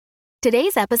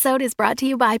Today's episode is brought to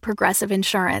you by Progressive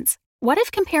Insurance. What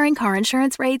if comparing car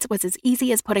insurance rates was as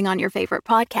easy as putting on your favorite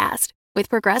podcast? With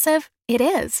Progressive, it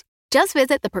is. Just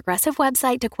visit the Progressive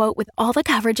website to quote with all the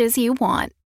coverages you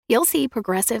want. You'll see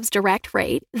Progressive's direct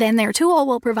rate, then their tool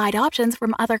will provide options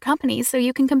from other companies so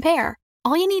you can compare.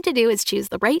 All you need to do is choose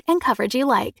the rate and coverage you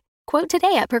like. Quote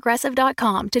today at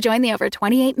Progressive.com to join the over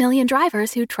 28 million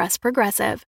drivers who trust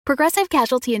Progressive. Progressive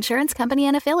Casualty Insurance Company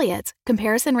and Affiliates.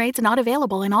 Comparison rates not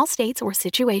available in all states or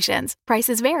situations.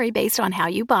 Prices vary based on how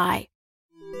you buy.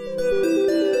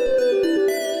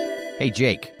 Hey,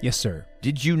 Jake. Yes, sir.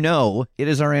 Did you know it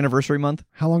is our anniversary month?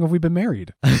 How long have we been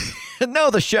married? No,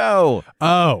 the show.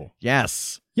 Oh.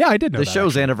 Yes. Yeah, I did know the that.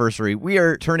 show's actually. anniversary. We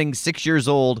are turning 6 years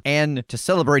old, and to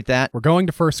celebrate that, We're going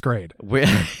to first grade. we're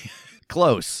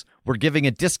close. We're giving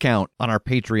a discount on our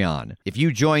Patreon. If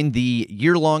you join the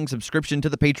year-long subscription to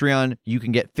the Patreon, you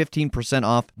can get 15%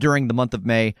 off during the month of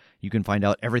May. You can find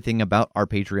out everything about our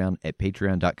Patreon at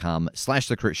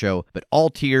patreon.com/thecritshow. But all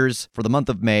tiers for the month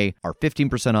of May are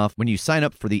 15% off when you sign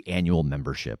up for the annual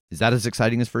membership. Is that as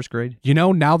exciting as first grade? You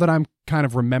know, now that I'm kind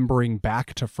of remembering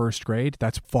back to first grade,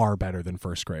 that's far better than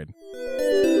first grade.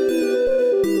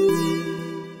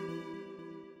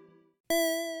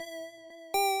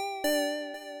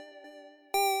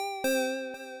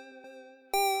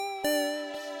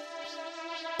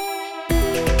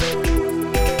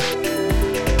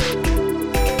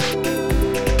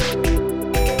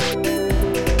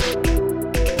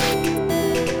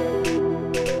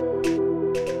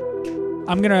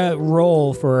 I'm going to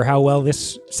roll for how well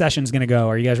this session's going to go.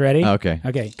 Are you guys ready? Okay.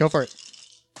 Okay. Go for it.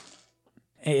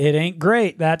 It ain't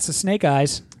great. That's a snake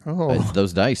eyes. Oh, It's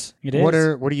those dice. It is. what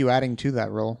are you adding to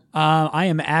that roll? I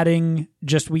am adding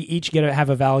we each have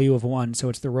a value of 1, so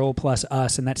it's the roll plus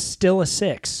us, and that's still a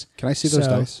 6. Can I see those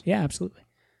dice? Yeah, absolutely.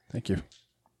 Thank you.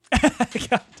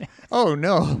 God damn. Oh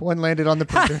no, one landed on the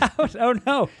printer. Oh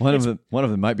no. One of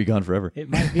them might be gone forever. It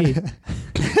might be.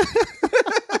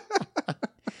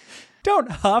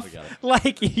 Don't huff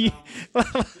like you. Your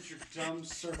dumb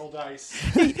circle dice.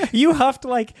 You huffed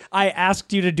like I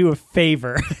asked you to do a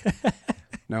favor.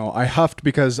 No, I huffed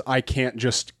because I can't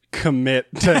just commit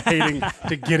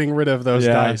to getting rid of those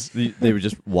dice. They were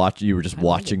just you were just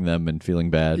watching them and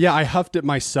feeling bad. Yeah, I huffed it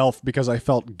myself because I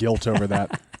felt guilt over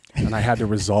that, and I had to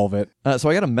resolve it. So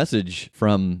I got a message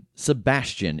from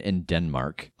Sebastian in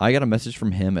Denmark. I got a message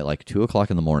from him at like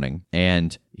 2:00 in the morning,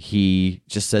 and he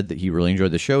just said that he really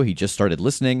enjoyed the show. He just started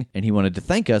listening, and he wanted to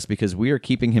thank us because we are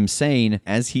keeping him sane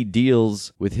as he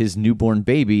deals with his newborn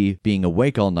baby being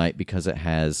awake all night because it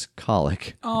has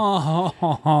colic.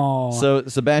 Oh. So,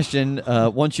 Sebastian,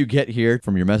 once you get here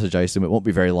from your message, I assume it won't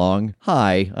be very long.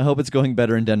 Hi, I hope it's going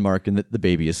better in Denmark and that the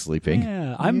baby is sleeping.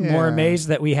 Yeah, I'm more amazed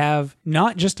that we have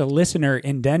not just a listener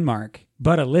in Denmark,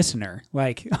 but a listener.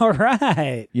 Like, all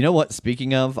right. You know what?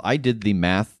 Speaking of, I did the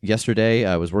math yesterday.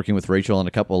 I was working with Rachel on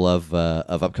a couple of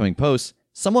upcoming posts.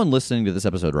 Someone listening to this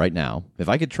episode right now, if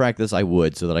I could track this, I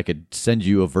would, so that I could send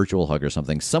you a virtual hug or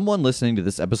something. Someone listening to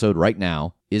this episode right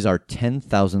now is our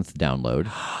 10,000th download.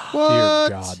 Dear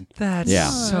God. That's Yeah.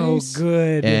 so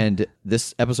good. And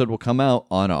this episode will come out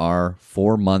on our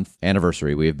 4-month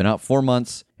anniversary. We have been out 4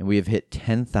 months, and we have hit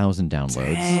 10,000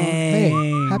 downloads. Hey,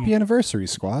 happy anniversary,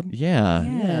 squad.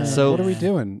 Yeah. So What are we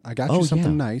doing? I got you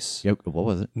something nice. Yeah, what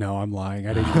was it? No, I'm lying.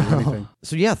 I didn't do anything.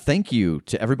 So yeah, thank you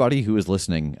to everybody who is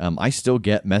listening. I still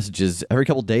get messages every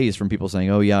couple days from people saying,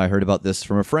 oh yeah, I heard about this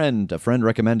from a friend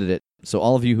recommended it. So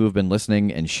all of you who have been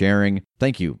listening and sharing,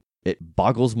 thank you. It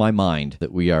boggles my mind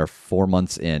that we are 4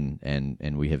 months in and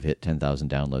we have hit 10,000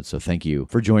 downloads. So thank you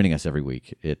for joining us every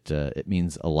week. It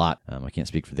means a lot. I can't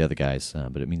speak for the other guys,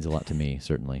 but it means a lot to me,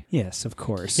 certainly. Yes, of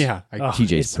course. Yeah.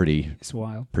 TJ's It's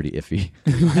wild. pretty iffy.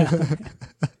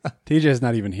 TJ's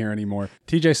not even here anymore.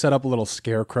 TJ set up a little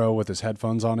scarecrow with his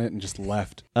headphones on it and just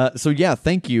left. So yeah,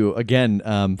 thank you again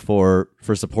for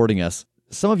supporting us.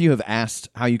 Some of you have asked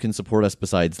how you can support us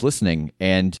besides listening,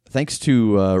 and thanks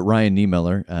to Ryan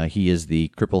Niemiller. He is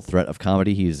the Cripple Threat of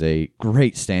Comedy. He's a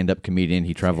great stand-up comedian.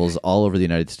 He travels all over the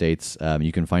United States.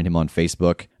 You can find him on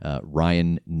Facebook,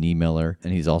 Ryan Niemiller,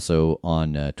 and he's also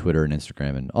on Twitter and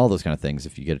Instagram and all those kind of things.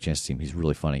 If you get a chance to see him, he's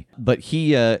really funny. But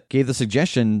he gave the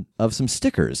suggestion of some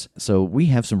stickers. So we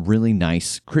have some really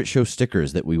nice Crit Show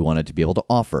stickers that we wanted to be able to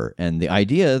offer, and the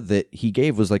idea that he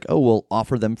gave was like, oh, we'll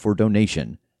offer them for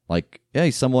donation. Like,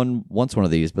 hey, someone wants one of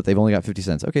these, but they've only got 50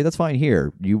 cents. Okay, that's fine.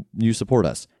 Here, you support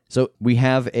us. So we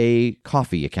have a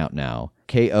coffee account now,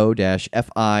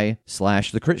 ko-fi/The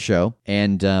Crit Show.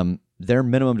 And Their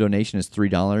minimum donation is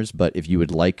 $3, but if you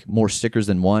would like more stickers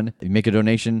than one, you make a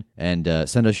donation and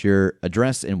send us your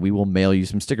address, and we will mail you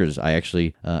some stickers. I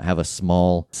actually have a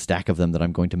small stack of them that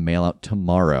I'm going to mail out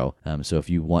tomorrow. So if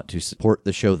you want to support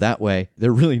the show that way,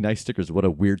 they're really nice stickers. What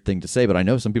a weird thing to say, but I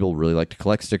know some people really like to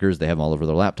collect stickers. They have them all over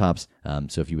their laptops.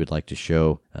 So if you would like to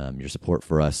show your support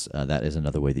for us, that is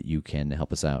another way that you can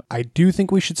help us out. I do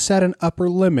think we should set an upper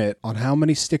limit on how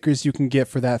many stickers you can get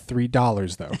for that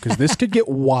 $3, though, because this could get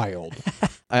wild.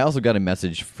 I also got a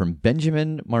message from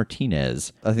Benjamin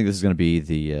Martinez. I think this is going to be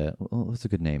the, what's a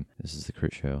good name? This is the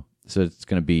Crit Show. So it's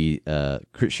going to be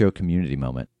Crit Show Community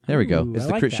Moment. There we go. It's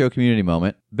the Crit Show Community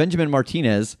Moment. Benjamin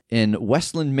Martinez in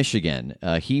Westland, Michigan.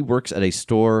 He works at a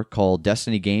store called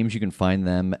Destiny Games. You can find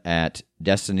them at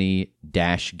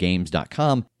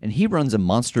destiny-games.com. And he runs a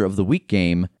Monster of the Week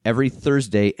game every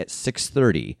Thursday at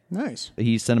 6:30. Nice.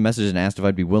 He sent a message and asked if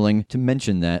I'd be willing to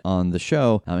mention that on the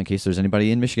show in case there's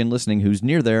anybody in Michigan listening who's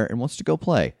near there and wants to go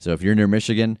play. So if you're near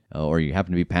Michigan or you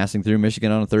happen to be passing through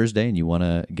Michigan on a Thursday and you want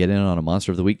to get in on a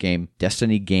Monster of the Week game,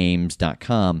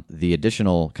 destinygames.com. The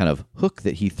additional kind of hook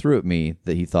that he threw at me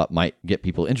that he thought might get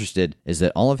people interested is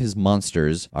that all of his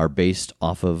monsters are based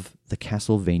off of the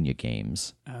Castlevania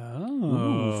games.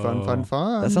 Ooh, fun.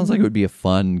 That sounds like it would be a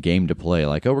fun game to play.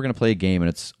 Like, oh, we're going to play a game and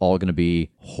it's all going to be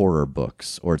horror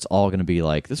books, or it's all going to be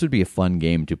like, this would be a fun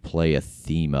game to play a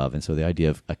theme of. And so the idea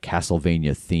of a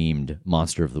Castlevania themed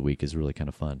Monster of the Week is really kind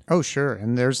of fun. Oh, sure.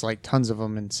 And there's like tons of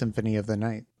them in Symphony of the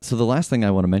Night. So the last thing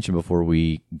I want to mention before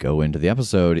we go into the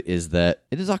episode is that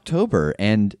it is October.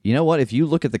 And you know what? If you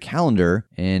look at the calendar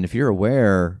and if you're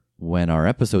aware when our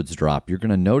episodes drop, you're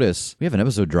going to notice we have an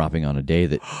episode dropping on a day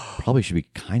that probably should be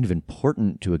kind of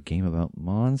important to a game about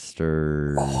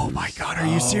monsters. Oh my God, are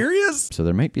you serious? So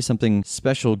there might be something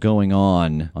special going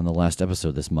on the last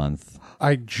episode this month.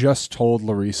 I just told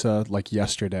Larissa like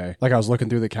yesterday. Like I was looking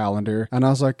through the calendar and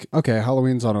I was like, okay,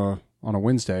 Halloween's on a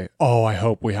Wednesday. Oh, I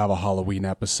hope we have a Halloween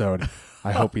episode.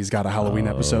 I hope he's got a Halloween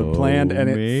episode planned, and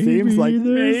it seems like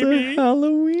maybe a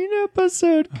Halloween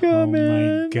episode coming.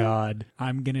 Oh my God.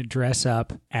 I'm going to dress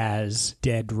up as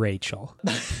Dead Rachel.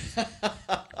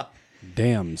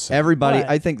 Damn. Son. Everybody, What?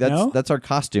 I think that's our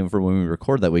costume for when we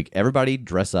record that week. Everybody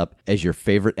dress up as your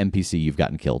favorite NPC you've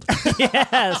gotten killed.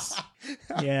 Yes.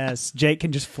 Yes. Jake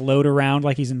can just float around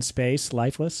like he's in space,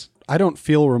 lifeless. I don't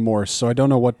feel remorse, so I don't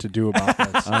know what to do about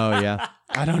this. Oh, yeah.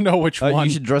 I don't know which one.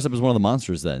 You should dress up as one of the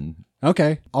monsters then.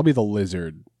 Okay, I'll be the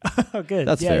lizard. Oh, good.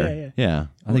 That's yeah, fair. Yeah.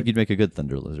 I think you'd make a good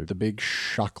thunder lizard. The big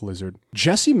shock lizard.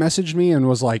 Jessie messaged me and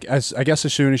was like, I guess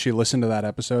as soon as she listened to that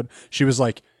episode, she was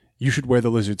like, you should wear the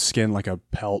lizard's skin like a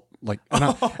pelt.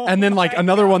 And then like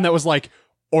another one that was like,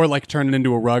 or like turn it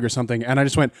into a rug or something. And I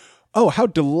just went, oh, how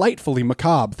delightfully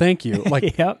macabre. Thank you.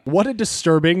 Like, Yep. What a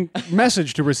disturbing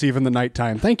message to receive in the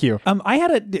nighttime. Thank you. I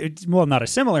had not a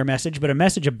similar message, but a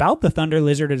message about the Thunder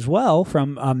Lizard as well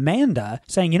from Amanda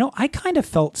saying, I kind of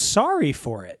felt sorry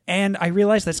for it. And I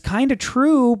realized that's kind of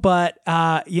true, but,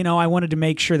 I wanted to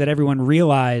make sure that everyone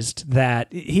realized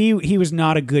that he was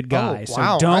not a good guy. Oh,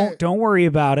 wow. So don't worry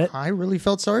about it. I really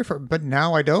felt sorry for it, but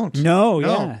now I don't. No,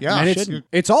 yeah. Yeah. And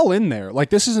it's all in there. Like,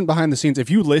 this isn't behind the scenes. If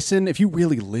you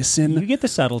really listen, You get the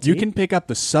subtlety. you can pick up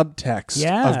the subtext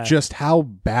Yeah. of just how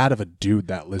bad of a dude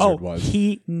that lizard was.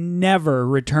 He never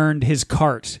returned his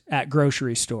cart at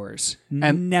grocery stores.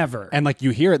 Never. And like you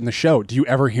hear it in the show. Do you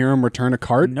ever hear him return a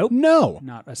cart? Nope. No.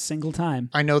 Not a single time.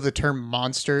 I know the term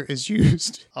monster is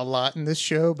used a lot in this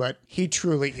show, but he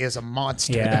truly is a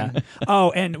monster. Yeah. Oh,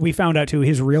 and we found out too,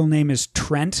 his real name is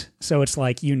Trent. So it's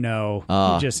like, you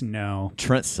just know.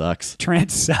 Trent sucks. Trent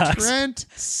sucks. Trent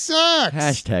sucks.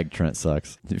 Hashtag Trent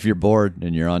sucks. If you're bored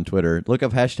and you're on Twitter, look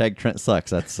up hashtag Trent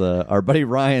sucks. That's our buddy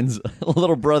Ryan's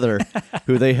little brother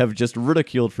who they have just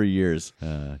ridiculed for years.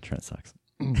 Trent sucks.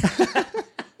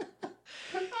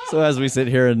 So as we sit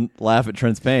here and laugh at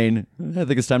Trent's pain, I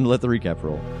think it's time to let the recap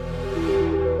roll.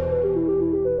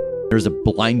 There's a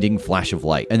blinding flash of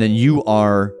light, and then you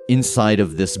are inside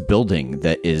of this building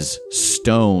that is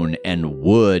stone and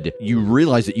wood. You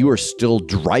realize that you are still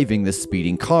driving this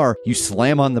speeding car. You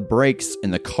slam on the brakes,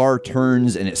 and the car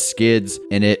turns, and it skids,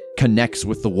 and it connects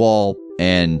with the wall,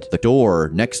 and the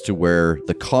door next to where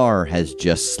the car has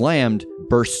just slammed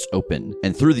bursts open.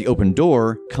 And through the open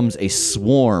door comes a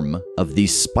swarm of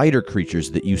these spider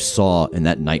creatures that you saw in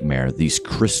that nightmare, these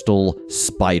crystal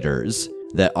spiders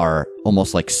that are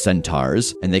almost like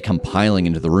centaurs, and they come piling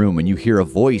into the room, and you hear a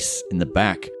voice in the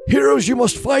back. Heroes, you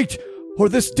must fight, or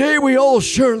this day we all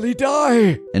surely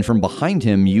die. And from behind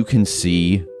him, you can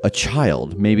see a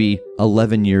child, maybe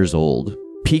 11 years old,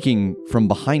 peeking from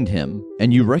behind him,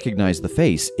 and you recognize the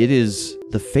face. It is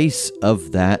the face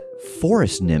of that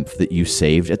forest nymph that you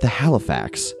saved at the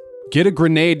Halifax. Get a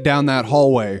grenade down that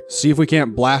hallway. See if we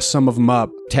can't blast some of them up.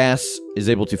 Tass is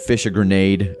able to fish a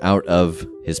grenade out of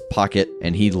his pocket,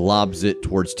 and he lobs it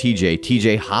towards TJ.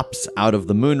 TJ hops out of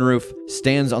the moonroof,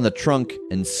 stands on the trunk,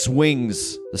 and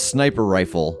swings the sniper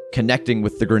rifle, connecting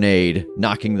with the grenade,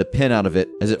 knocking the pin out of it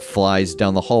as it flies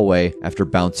down the hallway after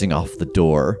bouncing off the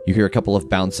door. You hear a couple of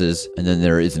bounces, and then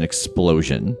there is an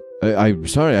explosion. I'm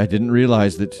sorry, I didn't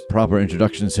realize that proper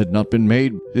introductions had not been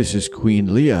made. This is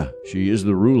Queen Leah. She is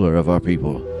the ruler of our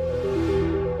people.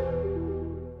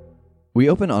 We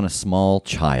open on a small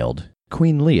child,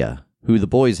 Queen Leah, who the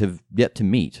boys have yet to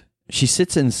meet. She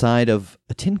sits inside of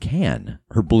a tin can.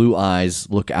 Her blue eyes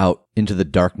look out into the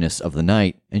darkness of the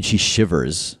night, and she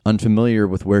shivers, unfamiliar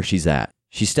with where she's at.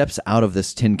 She steps out of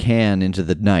this tin can into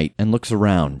the night and looks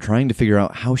around, trying to figure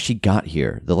out how she got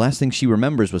here. The last thing she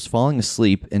remembers was falling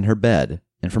asleep in her bed,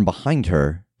 and from behind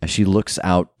her, as she looks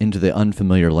out into the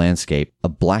unfamiliar landscape, a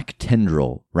black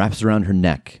tendril wraps around her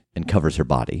neck and covers her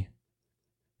body.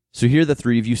 So here the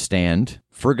three of you stand.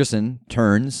 Ferguson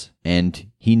turns,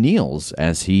 and he kneels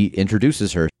as he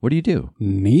introduces her. What do you do?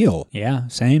 Kneel. Yeah,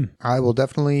 same. I will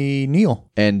definitely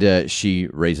kneel. And she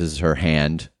raises her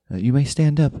hand. You may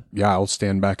stand up. Yeah, I'll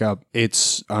stand back up.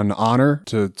 It's an honor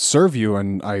to serve you,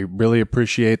 and I really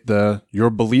appreciate your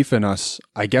belief in us.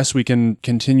 I guess we can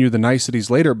continue the niceties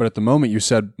later, but at the moment you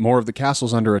said more of the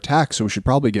castle's under attack, so we should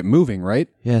probably get moving, right?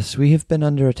 Yes, we have been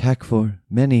under attack for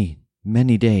many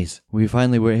days. We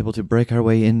finally were able to break our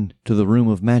way in to the Room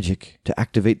of Magic to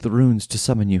activate the runes to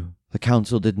summon you. The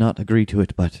council did not agree to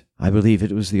it, but I believe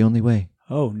it was the only way.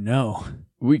 Oh, no.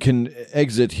 We can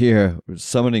exit here.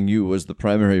 Summoning you was the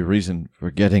primary reason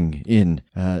for getting in.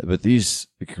 But these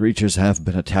creatures have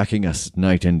been attacking us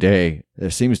night and day. There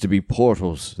seems to be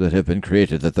portals that have been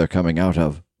created that they're coming out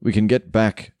of. We can get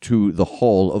back to the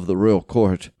hall of the royal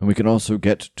court, and we can also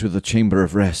get to the chamber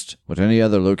of rest. But any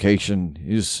other location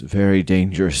is very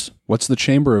dangerous. What's the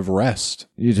chamber of rest?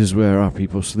 It is where our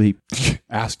people sleep.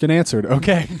 Asked and answered.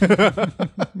 Okay.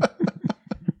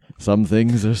 Some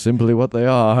things are simply what they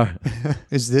are.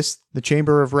 Is this the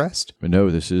Chamber of Rest? But no,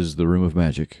 this is the Room of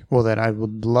Magic. Well, then I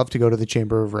would love to go to the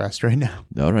Chamber of Rest right now.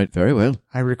 All right, very well.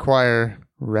 I require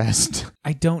rest.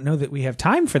 I don't know that we have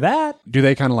time for that. Do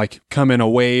they kind of like come in a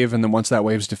wave, and then once that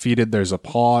wave's defeated, there's a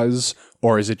pause?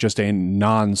 Or is it just a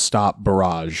non-stop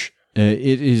barrage?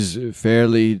 It is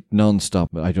fairly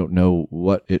non-stop. I don't know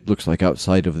what it looks like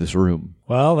outside of this room.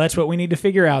 Well, that's what we need to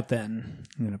figure out then.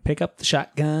 I'm going to pick up the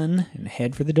shotgun and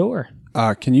head for the door.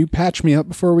 Can you patch me up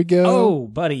before we go? Oh,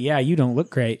 buddy, yeah, you don't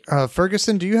look great.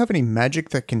 Ferguson, do you have any magic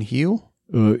that can heal?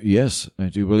 Yes, I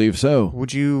do believe so.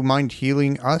 Would you mind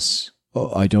healing us?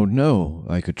 Oh, I don't know.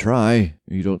 I could try.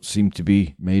 You don't seem to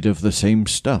be made of the same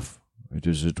stuff.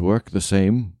 Does it work the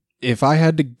same? If I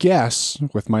had to guess,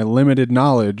 with my limited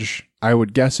knowledge, I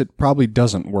would guess it probably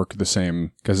doesn't work the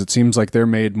same, because it seems like they're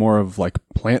made more of like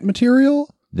plant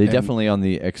material. They definitely on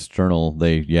the external,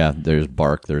 there's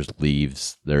bark, there's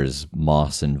leaves, there's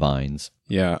moss and vines.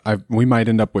 Yeah, we might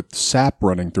end up with sap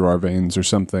running through our veins or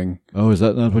something. Oh, is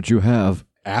that not what you have?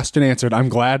 Asked and answered. I'm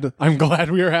glad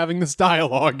we are having this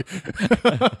dialogue.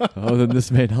 Oh, then this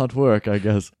may not work, I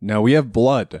guess. No, we have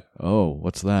blood. Oh,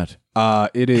 what's that?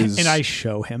 It is... And I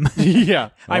show him. Yeah.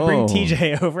 I bring Oh.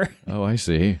 TJ over. Oh, I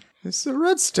see. It's the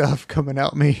red stuff coming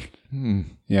out me.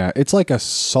 Yeah, it's like a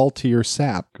saltier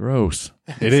sap. Gross.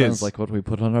 It Sounds is. like what we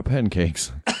put on our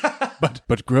pancakes.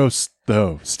 But gross,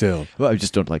 though, still. Well, I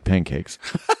just don't like pancakes.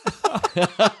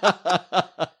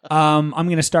 I'm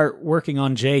going to start working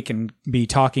on Jake and be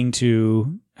talking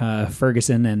to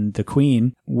Ferguson and the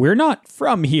Queen. We're not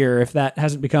from here, if that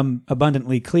hasn't become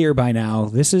abundantly clear by now.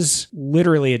 This is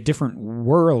literally a different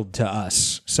world to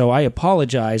us. So I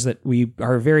apologize that we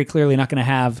are very clearly not going to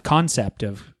have concept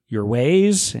of your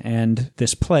ways and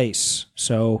this place.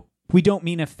 So we don't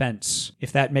mean offense,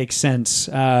 if that makes sense.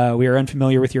 We are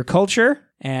unfamiliar with your culture.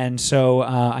 And so,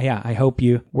 I hope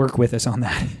you work with us on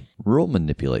that. Roll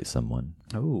manipulate someone.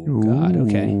 Oh, God.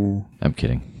 Okay. I'm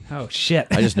kidding. Oh, shit.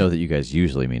 I just know that you guys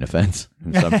usually mean offense.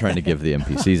 And so I'm trying to give the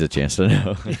NPCs a chance to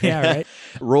know. Yeah, right.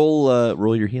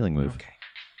 Roll your healing move.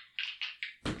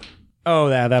 Okay. Oh,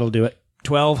 that'll do it.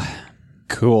 12.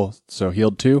 Cool. So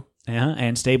healed 2? Yeah,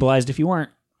 and stabilized if you weren't.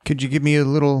 Could you give me a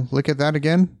little look at that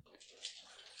again?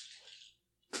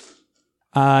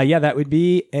 Yeah, that would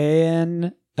be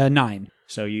a 9.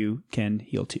 So you can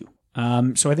heal 2.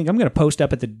 So I think I'm going to post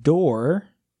up at the door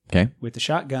Okay. with the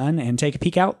shotgun and take a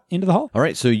peek out into the hall. All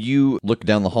right, so you look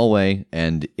down the hallway,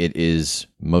 and it is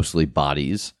mostly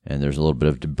bodies, and there's a little bit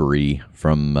of debris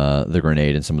from the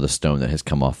grenade and some of the stone that has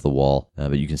come off the wall.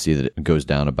 But you can see that it goes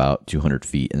down about 200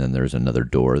 feet, and then there's another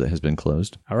door that has been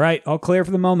closed. All right, all clear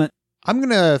for the moment. I'm going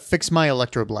to fix my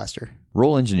electroblaster.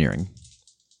 Roll engineering.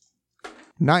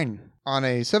 9. On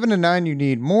a 7 to 9, you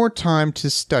need more time to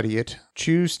study it.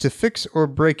 Choose to fix or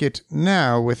break it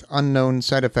now with unknown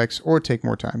side effects or take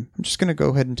more time. I'm just going to go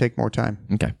ahead and take more time.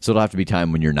 Okay. So it'll have to be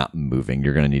time when you're not moving.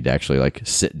 You're going to need to actually like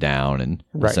sit down and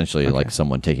essentially like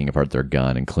someone taking apart their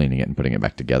gun and cleaning it and putting it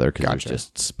back together because there's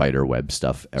just spider web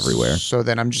stuff everywhere. So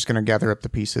then I'm just going to gather up the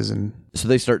pieces and... So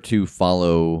they start to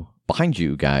follow behind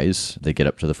you guys. They get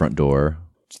up to the front door.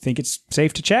 Do you think it's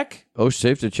safe to check? Oh,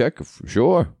 safe to check?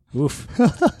 Sure. Oof.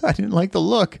 I didn't like the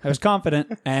look. I was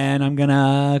confident, and I'm going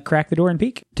to crack the door and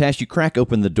peek. Tash, you crack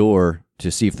open the door to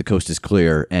see if the coast is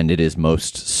clear, and it is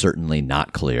most certainly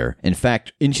not clear. In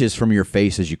fact, inches from your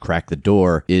face as you crack the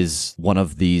door is one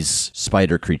of these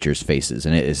spider creatures' faces,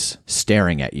 and it is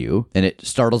staring at you, and it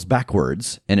startles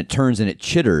backwards, and it turns and it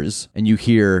chitters, and you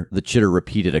hear the chitter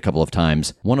repeated a couple of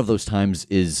times. One of those times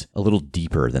is a little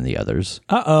deeper than the others.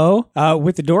 Uh-oh.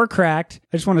 With the door cracked,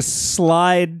 I just want to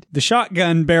slide the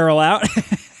shotgun barrel out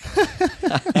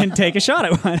and take a shot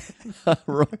at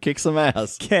one. Kick some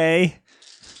ass. Okay.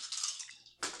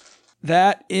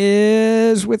 That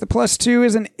is, with a +2,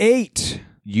 is an 8.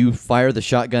 You fire the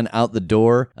shotgun out the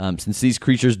door. Since these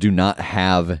creatures do not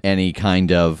have any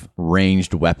kind of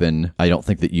ranged weapon, I don't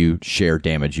think that you share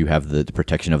damage. You have the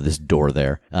protection of this door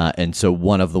there. And so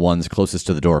one of the ones closest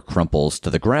to the door crumples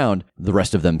to the ground. The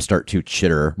rest of them start to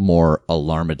chitter more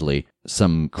alarmedly.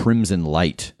 Some crimson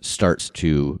light starts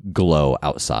to glow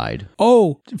outside.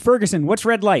 Oh, Ferguson, what's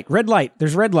red light? Red light.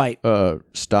 There's red light.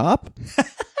 Stop?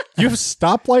 You have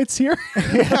stoplights here?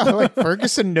 Yeah, like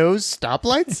Ferguson knows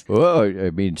stoplights? Well, I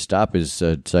mean, stop is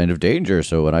a sign of danger.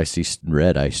 So when I see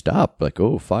red, I stop. Like,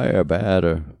 oh, fire, bad,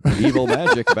 or evil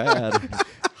magic, bad.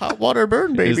 Hot water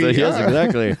burn, baby. Yes,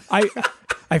 exactly.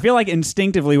 I feel like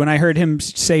instinctively when I heard him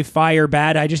say fire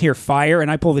bad, I just hear fire and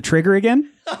I pull the trigger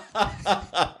again.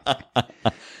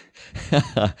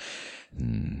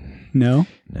 No?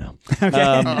 No.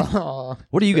 Okay.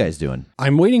 What are you guys doing?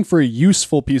 I'm waiting for a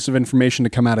useful piece of information to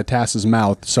come out of Tass's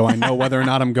mouth so I know whether or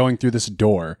not I'm going through this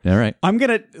door. All right. I'm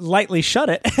going to lightly shut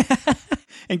it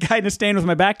and kind of stand with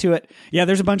my back to it. Yeah,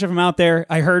 there's a bunch of them out there.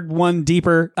 I heard one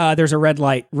deeper. There's a red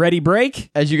light. Ready, break?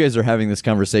 As you guys are having this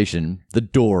conversation, the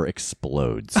door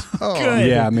explodes. Good.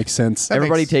 Yeah, makes sense.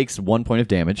 Everybody takes 1 point of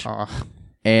damage.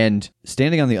 And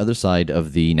standing on the other side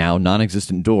of the now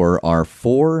non-existent door are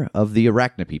 4 of the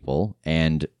arachna people,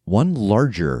 and one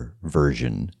larger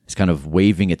version is kind of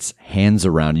waving its hands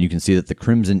around, and you can see that the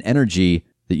crimson energy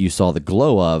that you saw the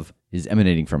glow of is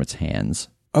emanating from its hands.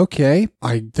 Okay,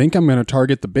 I think I'm going to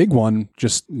target the big one.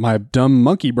 Just my dumb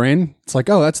monkey brain. It's like,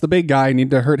 oh, that's the big guy. I need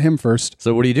to hurt him first.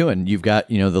 So what are you doing? You've got,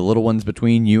 the little ones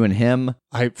between you and him.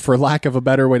 For lack of a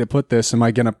better way to put this, am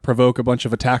I going to provoke a bunch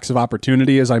of attacks of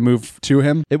opportunity as I move to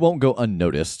him? It won't go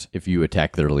unnoticed if you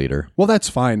attack their leader. Well, that's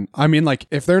fine. I mean, like,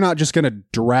 if they're not just going to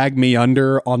drag me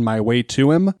under on my way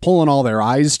to him, pulling all their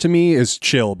eyes to me is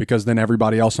chill because then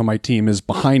everybody else on my team is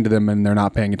behind them and they're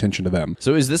not paying attention to them.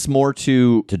 So is this more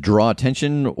to draw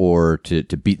attention or to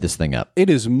beat this thing up? It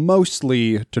is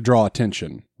mostly to draw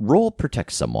attention. Roll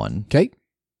protect someone. Okay.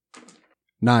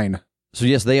 9. So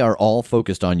yes, they are all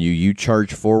focused on you. You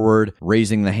charge forward,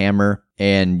 raising the hammer,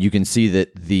 and you can see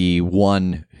that the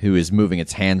one who is moving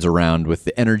its hands around with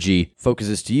the energy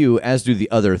focuses to you, as do the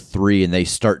other 3, and they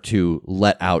start to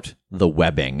let out the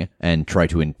webbing and try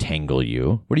to entangle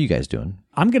you. What are you guys doing?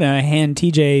 I'm going to hand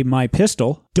TJ my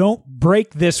pistol. Don't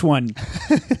break this one.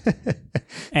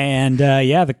 And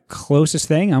the closest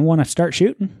thing, I want to start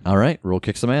shooting. All right, roll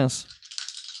kick some ass.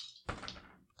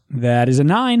 That is a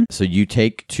 9. So you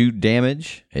take 2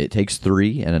 damage. It takes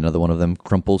 3, and another one of them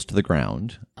crumples to the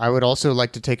ground. I would also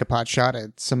like to take a pot shot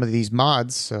at some of these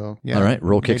mods. So yeah. All right,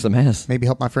 roll kick some ass. Maybe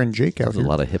help my friend Jake out There's here. a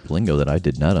lot of hip lingo that I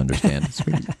did not understand.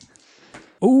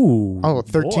 Ooh. Oh,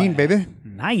 13, boy. baby.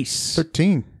 Nice.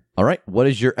 13. All right, what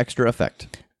is your extra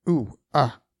effect? Ooh,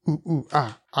 ah.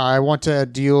 I want to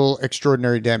deal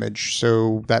extraordinary damage,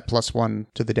 so that +1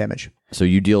 to the damage. So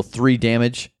you deal 3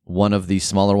 damage. One of the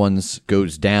smaller ones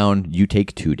goes down. You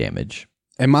take 2 damage.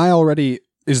 Am I already...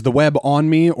 Is the web on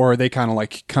me, or are they kind of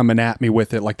like coming at me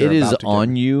with it like they're It is about to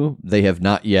on you. They have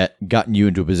not yet gotten you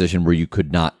into a position where you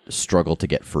could not struggle to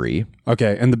get free.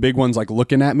 Okay, and the big one's like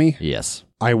looking at me. Yes.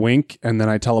 I wink, and then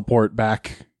I teleport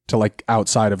back to like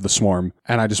outside of the swarm,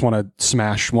 and I just want to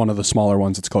smash one of the smaller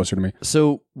ones that's closer to me.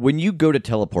 So when you go to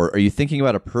teleport, are you thinking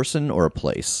about a person or a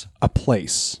place? A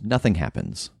place. Nothing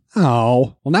happens.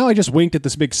 Oh, well, now I just winked at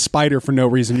this big spider for no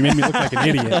reason. You made me look like an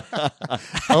idiot.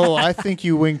 Oh, I think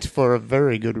you winked for a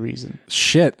very good reason.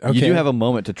 Shit. Okay. You do have a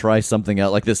moment to try something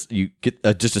out like this. You get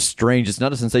just a strange, it's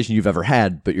not a sensation you've ever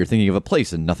had, but you're thinking of a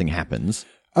place and nothing happens.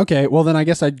 Okay, well, then I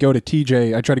guess I'd go to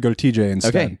TJ. I'd try to go to TJ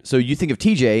instead. Okay, so you think of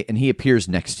TJ and he appears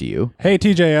next to you. Hey,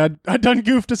 TJ, I done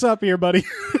goofed us up here, buddy.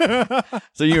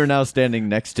 So you are now standing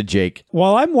next to Jake.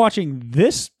 While I'm watching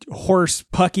this horse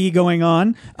pucky going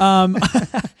on,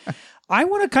 I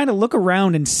want to kind of look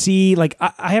around and see, like,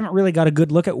 I haven't really got a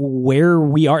good look at where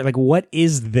we are. Like, what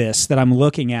is this that I'm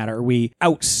looking at? Are we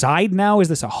outside now? Is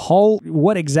this a hull?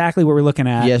 What exactly were we looking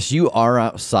at? Yes, you are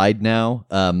outside now.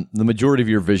 The majority of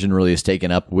your vision really is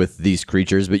taken up with these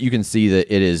creatures, but you can see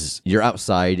that you're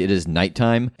outside, it is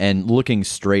nighttime, and looking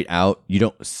straight out, you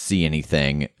don't see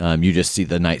anything. You just see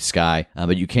the night sky,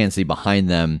 but you can see behind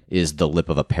them is the lip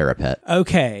of a parapet.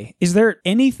 Okay. Is there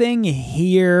anything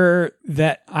here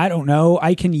that, I don't know,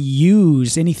 I can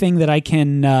use? Anything that I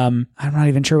can, I'm not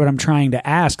even sure what I'm trying to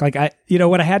ask. Like,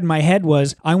 what I had in my head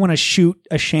was, I want to shoot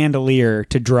a chandelier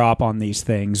to drop on these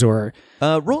things, or...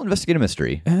 Roll investigate a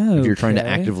mystery if you're trying to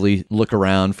actively look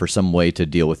around for some way to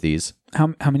deal with these.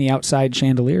 How many outside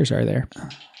chandeliers are there?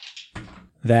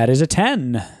 That is a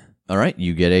 10. All right,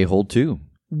 you get a hold 2.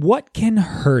 What can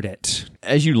hurt it?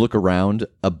 As you look around,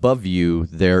 above you,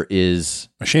 there is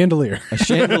A chandelier. a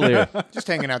chandelier. Just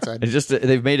hanging outside. It's just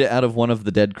they've made it out of one of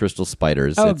the dead crystal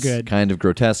spiders. Oh, it's good. kind of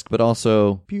grotesque, but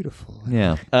also Beautiful.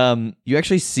 yeah. You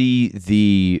actually see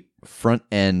the front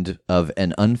end of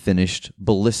an unfinished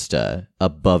ballista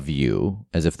above you,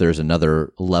 as if there's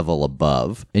another level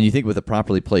above. And you think with a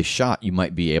properly placed shot, you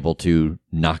might be able to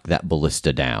knock that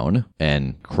ballista down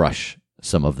and crush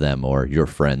some of them or your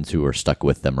friends who are stuck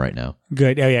with them right now.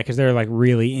 Good. Oh, yeah, because they're like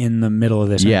really in the middle of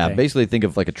this. Yeah, aren't they? basically think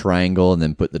of like a triangle and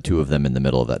then put the two of them in the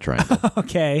middle of that triangle.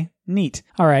 Okay, neat.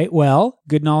 All right, well,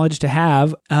 good knowledge to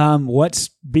have. What's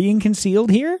being concealed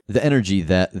here? The energy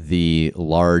that the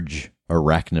large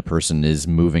arachnid person is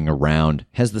moving around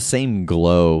has the same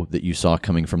glow that you saw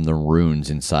coming from the runes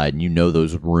inside, and you know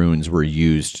those runes were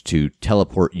used to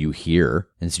teleport you here.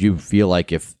 And so you feel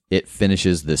like if it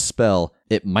finishes this spell,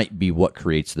 it might be what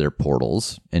creates their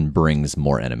portals and brings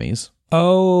more enemies.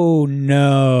 Oh,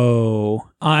 no.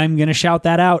 I'm going to shout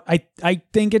that out. I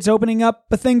think it's opening up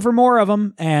a thing for more of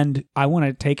them, and I want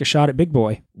to take a shot at Big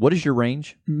Boy. What is your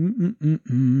range?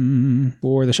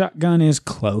 For the shotgun is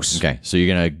close. Okay, so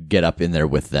you're going to get up in there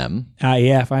with them.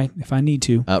 Yeah, if I need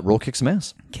to. Roll kick some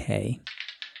ass.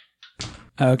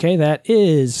 Okay, that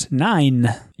is 9.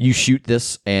 You shoot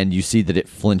this, and you see that it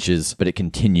flinches, but it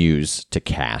continues to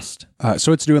cast.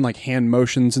 So it's doing like hand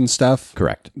motions and stuff.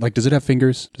 Correct. Like, does it have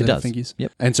fingers? It does. Have fingies?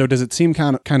 Yep. And so does it seem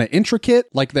kind of intricate,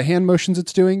 like the hand motions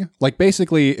it's doing? Like,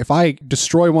 basically, if I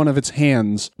destroy one of its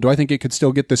hands, do I think it could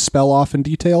still get this spell off in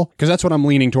detail? Because that's what I'm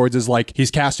leaning towards, is like,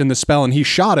 he's casting the spell and he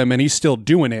shot him and he's still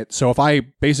doing it. So if I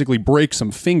basically break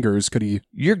some fingers, could he...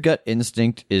 Your gut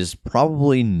instinct is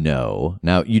probably no.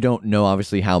 Now, you don't know,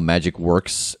 obviously, how magic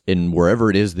works in wherever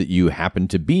it is that you happen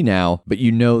to be now, but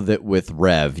you know that with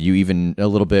Rev, you even a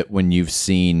little bit when you've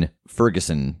seen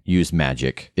Ferguson use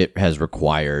magic, it has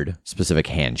required specific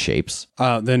hand shapes.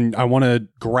 Then I want to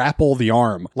grapple the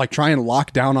arm, like try and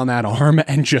lock down on that arm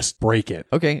and just break it.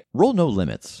 Okay, roll no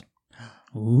limits.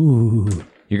 Ooh.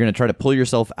 You're going to try to pull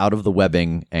yourself out of the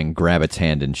webbing and grab its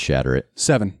hand and shatter it.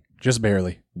 7, just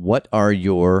barely. What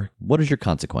is your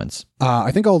consequence?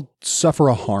 I think I'll suffer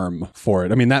a harm for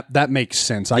it. I mean, that makes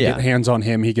sense. I get hands on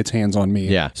him, he gets hands on me.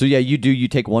 Yeah. So yeah, you do. You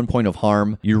take 1 point of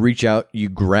harm. You reach out, you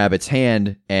grab its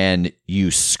hand, and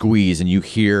you squeeze, and you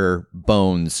hear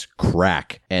bones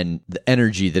crack, and the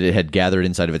energy that it had gathered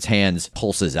inside of its hands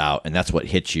pulses out, and that's what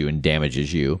hits you and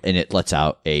damages you, and it lets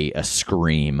out a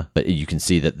scream, but you can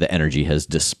see that the energy has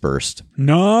dispersed.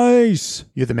 Nice.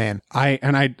 You're the man.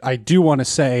 I do want to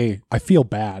say I feel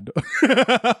bad.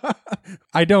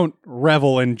 I don't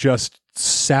revel in just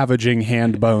savaging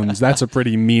hand bones. That's a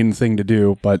pretty mean thing to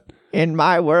do, but... In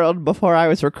my world, before I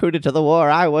was recruited to the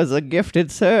war, I was a gifted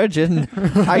surgeon.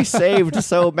 I saved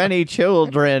so many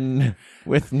children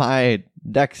with my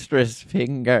dexterous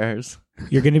fingers.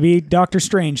 You're going to be Doctor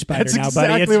Strange Spider That's now,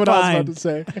 buddy. exactly It's what fine. I was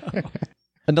about to say.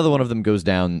 Another one of them goes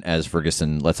down as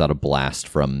Ferguson lets out a blast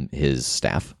from his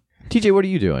staff. TJ, what are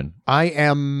you doing? I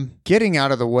am getting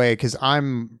out of the way because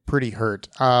I'm pretty hurt.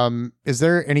 Is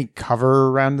there any cover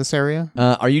around this area?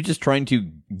 Are you just trying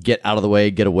to get out of the way,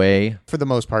 get away? For the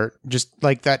most part. Just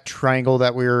like that triangle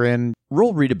that we were in.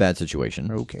 Roll read a bad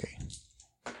situation. Okay.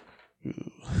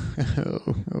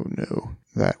 Oh no.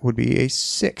 That would be a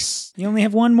 6. You only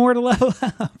have one more to level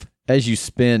up. As you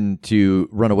spin to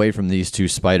run away from these two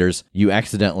spiders, you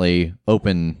accidentally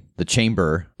open the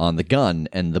chamber on the gun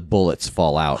and the bullets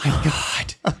fall out. Oh my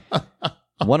God.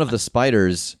 One of the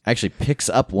spiders actually picks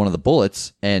up one of the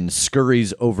bullets and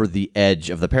scurries over the edge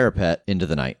of the parapet into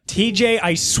the night. TJ,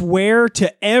 I swear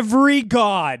to every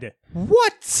god.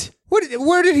 What?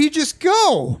 Where did he just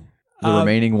go? The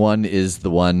remaining one is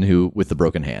the one who with the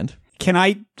broken hand. Can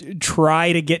I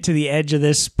try to get to the edge of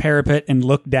this parapet and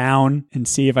look down and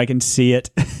see if I can see it?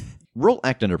 Roll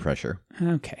act under pressure,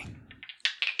 Okay.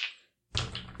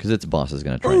 because its boss is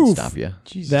going to try and stop you.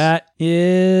 That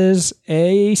is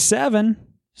a 7.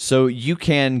 So you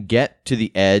can get to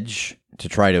the edge to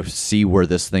try to see where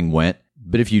this thing went.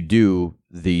 But if you do,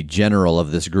 the general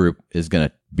of this group is going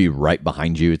to be right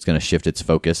behind you. It's going to shift its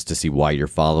focus to see why you're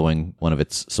following one of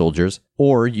its soldiers.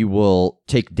 Or you will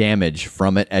take damage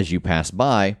from it as you pass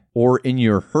by. Or in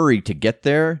your hurry to get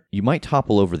there, you might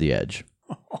topple over the edge.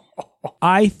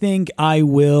 I think I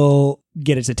will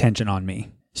get its attention on me.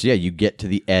 So yeah, you get to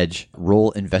the edge,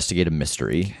 roll investigate a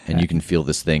mystery, and you can feel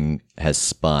this thing has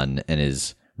spun and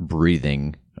is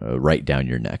breathing right down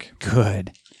your neck.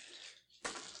 Good.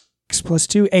 6 +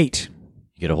 2, 8.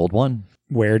 You get a hold 1.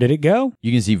 Where did it go?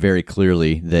 You can see very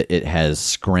clearly that it has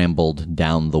scrambled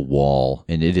down the wall,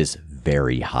 and it is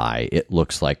very high. It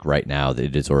looks like right now that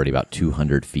it is already about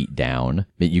 200 feet down.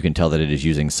 But you can tell that it is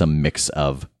using some mix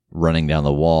of running down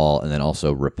the wall and then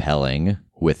also rappelling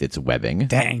with its webbing.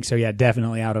 Dang, so yeah,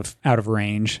 definitely out of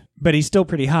range. But he's still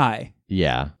pretty high.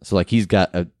 Yeah, so like he's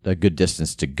got a good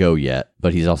distance to go yet,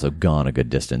 but he's also gone a good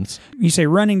distance. You say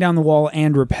running down the wall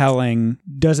and rappelling.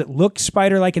 Does it look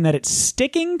spider-like in that it's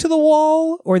sticking to the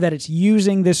wall, or that it's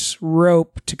using this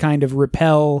rope to kind of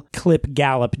rappel, clip,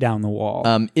 gallop down the wall?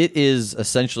 It is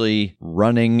essentially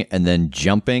running and then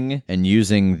jumping and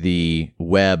using the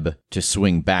web to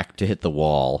swing back to hit the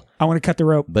wall. I want to cut the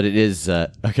rope. But it is,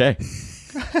 okay.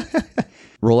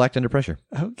 Roll act under pressure.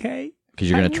 Okay. Because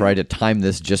you're going to try to time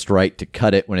this just right to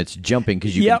cut it when it's jumping,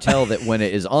 because you Yep. can tell that when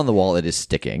it is on the wall, it is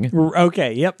sticking.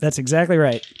 Okay, yep, that's exactly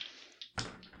right.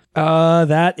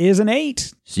 That is an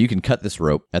 8. So you can cut this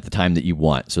rope at the time that you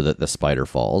want so that the spider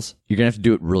falls. You're going to have to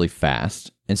do it really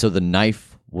fast. And so the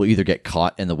knife will either get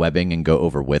caught in the webbing and go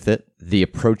over with it. The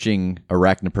approaching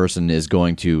arachnid person is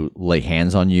going to lay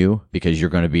hands on you because you're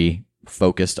going to be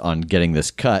focused on getting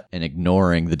this cut and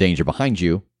ignoring the danger behind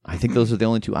you. I think those are the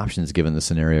only two options given the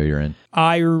scenario you're in.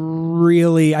 I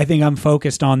think I'm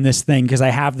focused on this thing because I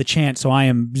have the chance. So I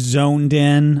am zoned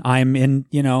in. I'm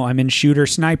in shooter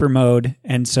sniper mode.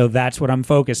 And so that's what I'm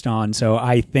focused on. So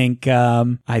I think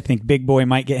Big Boy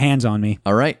might get hands on me.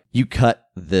 All right. You cut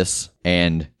this,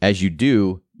 and as you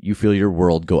do, you feel your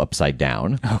world go upside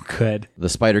down. Oh, good. The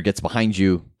spider gets behind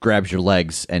you, grabs your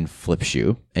legs, and flips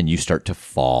you, and you start to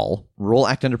fall. Roll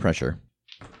act under pressure.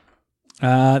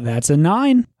 That's a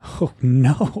 9. Oh,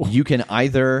 no. You can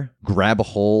either grab a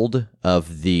hold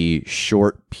of the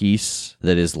short piece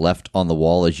that is left on the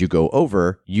wall as you go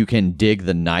over. You can dig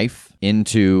the knife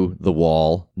into the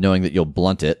wall, knowing that you'll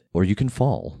blunt it, or you can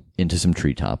fall into some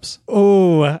treetops.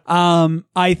 Oh,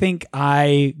 I think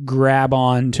I grab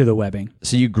on to the webbing.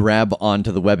 So you grab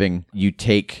onto the webbing. You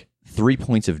take 3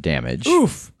 points of damage.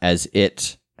 Oof. As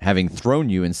it, having thrown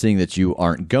you and seeing that you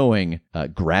aren't going,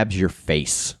 grabs your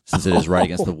face since it is right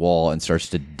against the wall and starts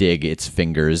to dig its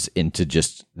fingers into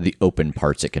just the open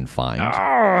parts it can find.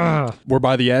 We're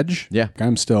by the edge. Yeah.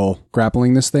 I'm still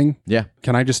grappling this thing. Yeah.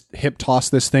 Can I just hip toss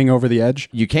this thing over the edge?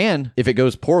 You can. If it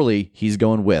goes poorly, he's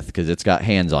going with, because it's got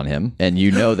hands on him, and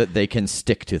you know that they can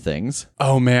stick to things.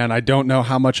 Oh man, I don't know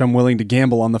how much I'm willing to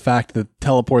gamble on the fact that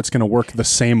teleport's going to work the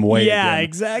same way. Yeah, again.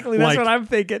 exactly. That's Like- what I'm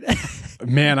thinking.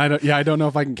 Man, I don't know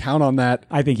if I can count on that.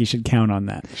 I think you should count on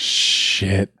that.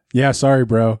 Shit. Yeah, sorry,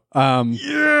 bro.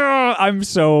 Yeah, I'm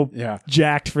so Yeah.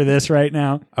 jacked for this right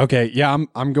now. Okay, yeah,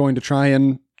 I'm going to try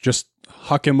and just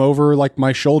huck him over like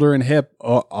my shoulder and hip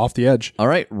off the edge. All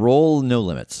right, roll no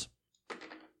limits.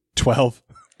 12.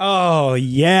 Oh,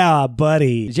 yeah,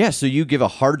 buddy. Yeah, so you give a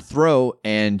hard throw,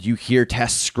 and you hear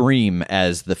Tash scream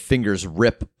as the fingers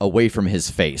rip away from his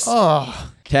face.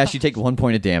 Oh. Tash, you take 1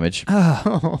 point of damage.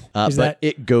 Is that-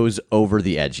 it goes over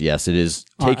the edge. Yes, it is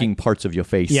taking parts of your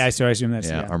face. Yeah, so I assume that's...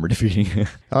 Yeah, Yeah. armor defeating.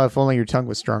 Oh, if only your tongue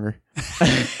was stronger.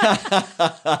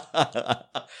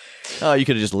 Oh, you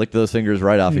could have just licked those fingers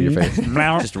right off of your face.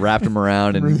 Just wrapped them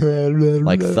around and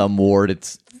like thumb ward.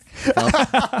 It's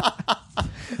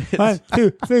 1,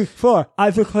 2, 3, 4. I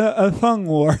declare a tongue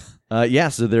war.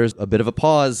 So there's a bit of a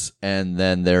pause, and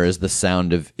then there is the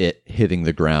sound of it hitting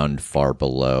the ground far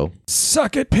below.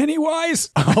 Suck it, Pennywise.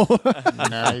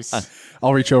 Nice.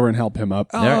 I'll reach over and help him up.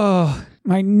 Oh,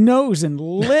 my nose and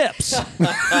lips.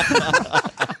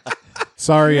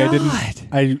 Sorry, God.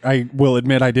 I will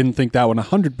admit I didn't think that one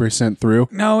 100% through.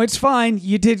 No, it's fine.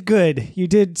 You did good. You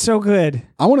did so good.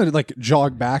 I want to like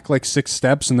jog back like 6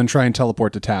 steps and then try and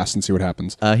teleport to Tass and see what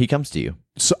happens. He comes to you.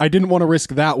 So I didn't want to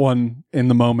risk that one in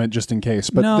the moment just in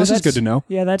case, but No, this is that's- good to know.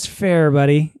 Yeah, that's fair,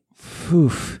 buddy.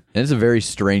 Oof. And it's a very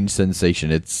strange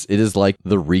sensation. It is like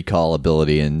the recall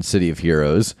ability in City of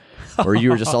Heroes, where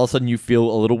you just all of a sudden you feel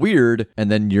a little weird, and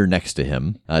then you're next to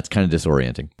him. It's kind of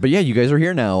disorienting. But yeah, you guys are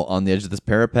here now on the edge of this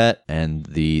parapet, and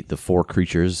the 4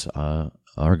 creatures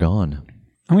are gone.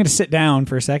 I'm going to sit down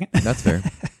for a second. That's fair.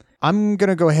 I'm going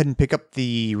to go ahead and pick up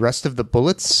the rest of the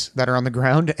bullets that are on the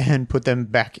ground and put them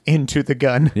back into the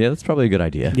gun. Yeah, that's probably a good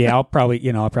idea. Yeah, I'll probably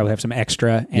have some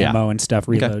extra ammo and stuff,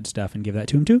 reload stuff, and give that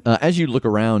to him too. As you look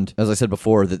around, as I said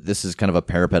before, that this is kind of a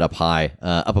parapet up high.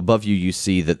 Up above you, you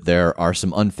see that there are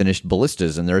some unfinished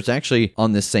ballistas, and there's actually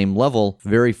on this same level,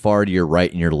 very far to your right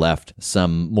and your left,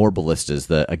 some more ballistas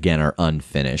that again are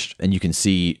unfinished. And you can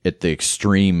see at the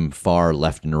extreme far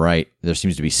left and right, there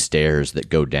seems to be stairs that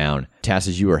go down. Tass,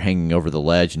 as you were hanging over the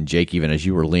ledge, and Jake, even as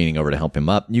you were leaning over to help him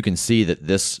up, you can see that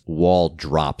this wall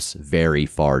drops very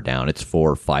far down. It's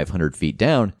 400 or 500 feet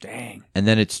down. Dang. And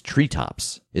then it's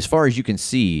treetops. As far as you can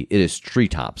see, it is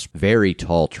treetops, very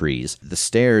tall trees. The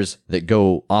stairs that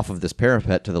go off of this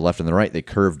parapet to the left and the right, they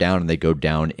curve down and they go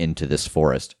down into this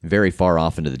forest. Very far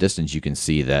off into the distance, you can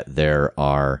see that there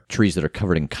are trees that are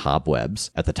covered in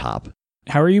cobwebs at the top.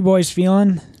 How are you boys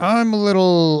feeling? I'm a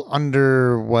little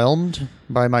underwhelmed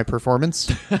by my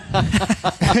performance.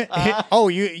 Oh,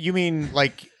 you mean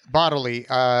like bodily?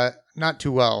 Not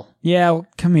too well. Yeah, well,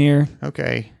 come here.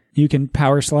 Okay. You can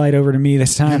power slide over to me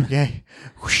this time. Okay.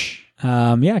 Whoosh.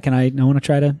 I want to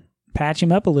try to patch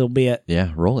him up a little bit.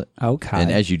 Yeah, roll it. Okay.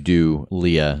 And as you do,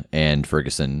 Leah and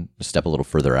Ferguson step a little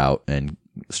further out and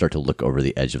start to look over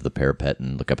the edge of the parapet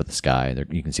and look up at the sky.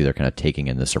 You can see they're kind of taking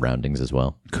in the surroundings as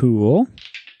well. Cool.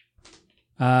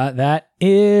 That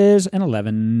is an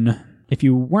 11. If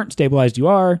you weren't stabilized, you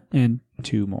are, and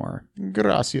 2 more.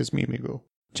 Gracias, mi amigo.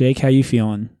 Jake, how you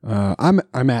feeling?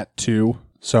 I'm at 2,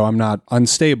 so I'm not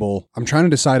unstable. I'm trying to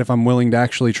decide if I'm willing to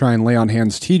actually try and lay on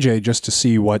hands TJ just to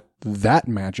see what that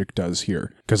magic does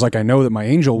here. Because I know that my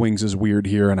angel wings is weird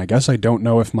here, and I guess I don't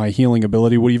know if my healing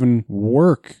ability would even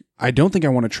work. I don't think I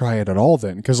want to try it at all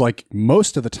then, because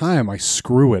most of the time I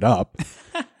screw it up.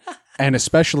 And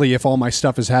especially if all my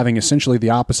stuff is having essentially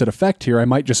the opposite effect here, I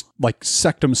might just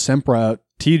Sectum Sempra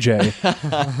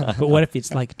TJ. But what if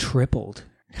it's tripled?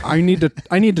 I need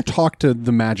to talk to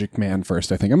the magic man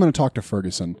first, I think. I'm going to talk to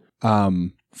Ferguson.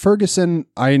 Ferguson,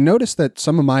 I noticed that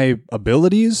some of my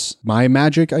abilities, my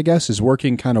magic, I guess, is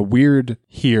working kind of weird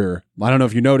here. I don't know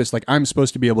if you noticed, I'm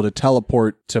supposed to be able to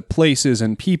teleport to places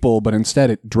and people, but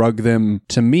instead it drug them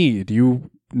to me. Do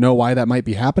you know why that might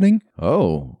be happening?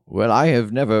 Oh, well, I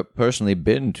have never personally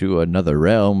been to another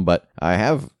realm, but I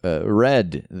have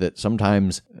read that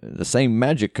sometimes the same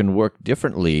magic can work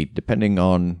differently depending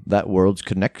on that world's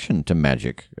connection to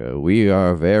magic. We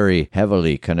are very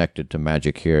heavily connected to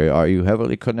magic here. Are you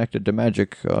heavily connected to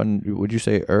magic on, would you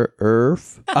say,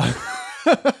 Earth?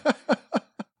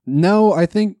 No, I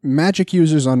think magic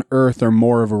users on Earth are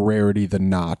more of a rarity than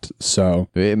not, so...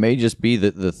 It may just be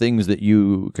that the things that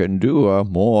you can do are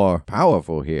more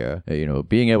powerful here.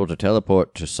 Being able to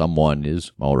teleport to someone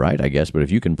is all right, I guess, but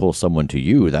if you can pull someone to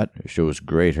you, that shows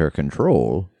greater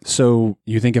control. So,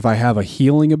 you think if I have a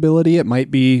healing ability, it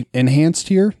might be enhanced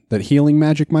here? That healing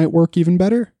magic might work even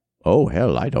better? Oh,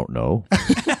 hell, I don't know.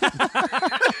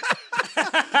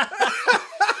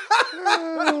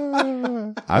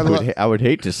 I would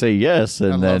hate to say yes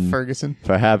and then Ferguson.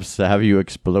 Perhaps have you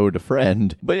explode a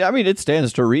friend. But I mean, it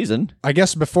stands to reason. I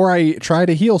guess before I try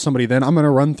to heal somebody, then I'm going to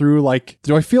run through,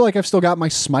 do I feel like I've still got my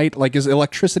smite? Is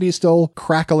electricity still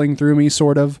crackling through me,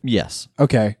 sort of? Yes.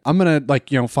 Okay. I'm going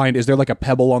to, find, is there a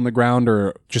pebble on the ground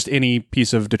or just any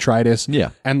piece of detritus?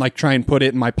 Yeah. And try and put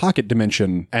it in my pocket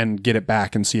dimension and get it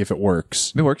back and see if it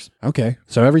works. It works. Okay.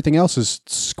 So everything else is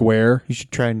square. You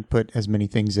should try and put as many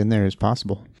things in there as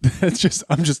possible.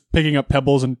 I'm just picking up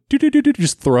pebbles and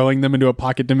just throwing them into a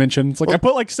pocket dimension. It's I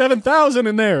put 7,000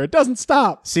 in there. It doesn't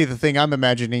stop. See, the thing I'm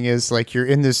imagining is you're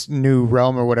in this new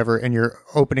realm or whatever, and you're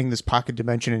opening this pocket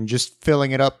dimension and just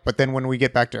filling it up. But then when we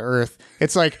get back to Earth,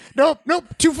 it's nope,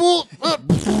 too full.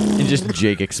 And just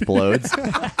Jake explodes.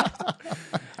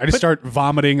 I just start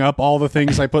vomiting up all the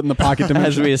things I put in the pocket As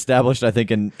dimension. we established, I think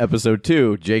in episode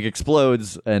 2, Jake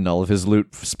explodes and all of his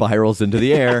loot spirals into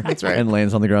the air. That's right. And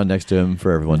lands on the ground next to him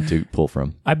for everyone to pull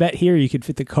from. I bet here you could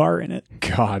fit the car in it.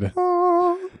 God.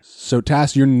 So,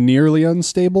 Tass, you're nearly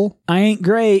unstable? I ain't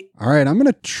great. All right, I'm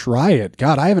going to try it.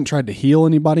 God, I haven't tried to heal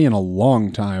anybody in a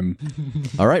long time.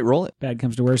 All right, roll it. Bad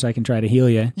comes to worse, I can try to heal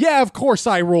you. Yeah, of course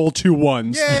I roll 2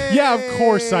 1s. Yay! Yeah, of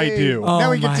course I do.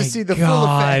 Now we get to see the full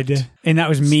effect. And that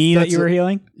was me that you were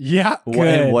healing? Yeah.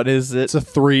 And what is it? It's a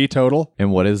 3 total.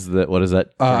 And what is that? What is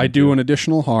that? I do an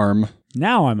additional harm.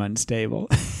 Now I'm unstable.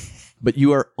 But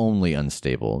you are only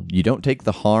unstable. You don't take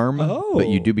the harm, but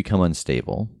you do become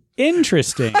unstable.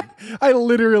 Interesting. I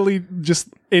literally just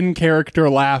in character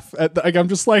laugh at I'm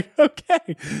just like,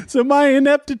 okay, so my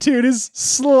ineptitude is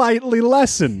slightly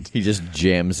lessened. He just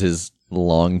jams his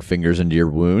long fingers into your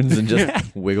wounds and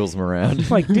just wiggles them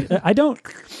around. Like, dude, I don't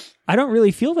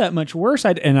really feel that much worse.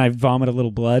 And I vomit a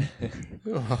little blood.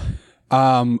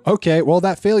 Okay, well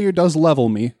that failure does level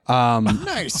me.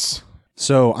 Nice.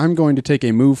 So I'm going to take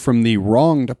a move from the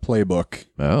wronged playbook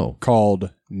Oh.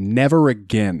 called Never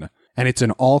Again. And it's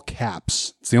in all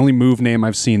caps. It's the only move name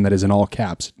I've seen that is in all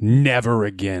caps. Never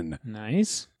again.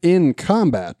 Nice. In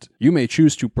combat, you may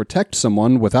choose to protect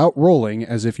someone without rolling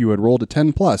as if you had rolled a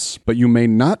 10+, but you may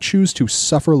not choose to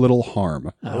suffer little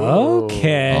harm.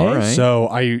 Okay. All right. So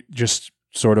I just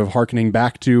sort of hearkening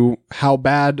back to how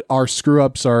bad our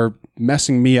screw-ups are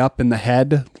messing me up in the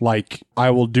head. Like, I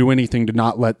will do anything to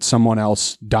not let someone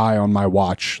else die on my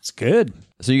watch. It's good.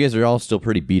 So you guys are all still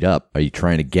pretty beat up. Are you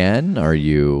trying again? Are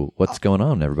you... What's going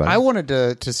on, everybody? I wanted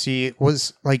to see,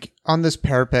 was like on this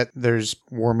parapet, there's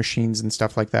war machines and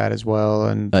stuff like that as well.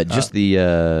 And just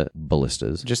the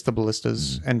ballistas. just the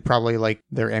ballistas and probably like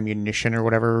their ammunition or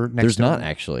whatever. Next There's to not them.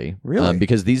 actually. Really?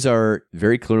 Because these are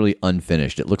very clearly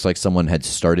unfinished. It looks like someone had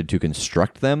started to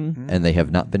construct them and they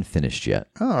have not been finished yet.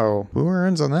 Oh, who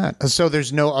earns on that? So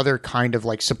there's no other kind of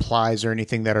like supplies or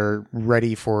anything that are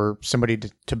ready for somebody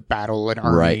to battle an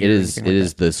army. Right. It or is. anything It like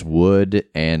is this wood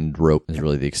and rope is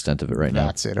really the extent of it right now.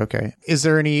 That's it. Okay. Is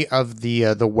there any of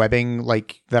the webbing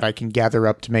like that I can gather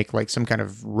up to make like some kind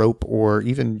of rope or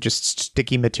even just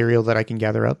sticky material that I can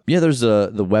gather up? Yeah, there's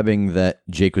the webbing that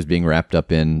Jake was being wrapped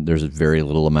up in. There's a very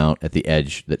little amount at the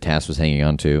edge that Tass was hanging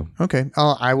on to. Okay.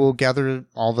 I will gather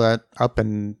all that up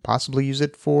and possibly use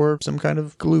it for some kind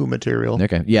of glue material.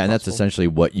 Okay. Yeah, and that's essentially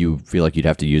what you feel like you'd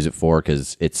have to use it for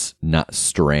because it's not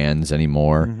strands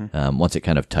anymore. Once it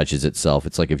kind of touches itself,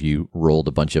 it's like if you rolled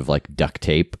a bunch of like duct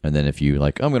tape and then if you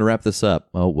like, oh, I'm going to wrap this up.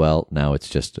 Oh, well, now it's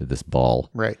just this ball.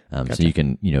 Right. So you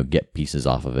can, get pieces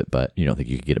off of it, but you don't think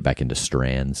you could get it back into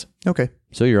strands. Okay.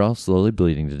 So you're all slowly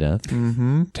bleeding to death.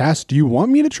 Tass, do you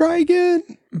want me to try again?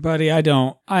 Buddy, I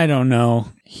don't know.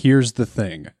 Here's the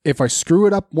thing. If I screw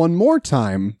it up one more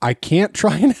time, I can't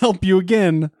try and help you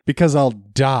again because I'll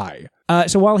die.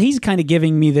 So while he's kind of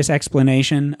giving me this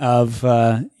explanation of,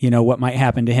 what might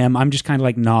happen to him, I'm just kind of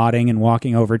like nodding and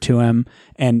walking over to him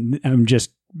and I'm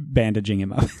just bandaging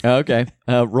him up. Okay.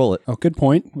 Roll it. Oh, good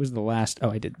point. What was the last? Oh,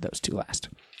 I did those 2 last.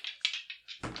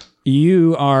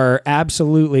 You are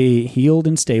absolutely healed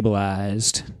and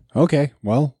stabilized. Okay,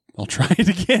 well, I'll try it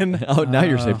again. Oh, now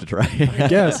you're safe to try. I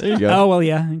guess. There you go. Oh, well,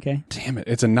 yeah. Okay. Damn it,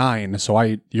 it's a 9,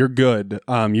 so you're good.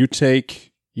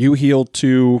 You heal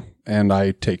 2, and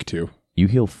I take 2. You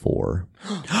heal 4.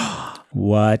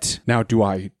 What? Now, do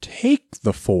I take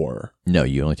the 4? No,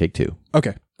 you only take 2.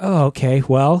 Okay, Oh, okay.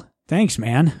 Well, thanks,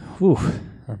 man. Whew.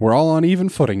 we're all on even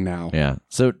footing now. Yeah.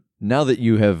 So now that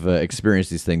you have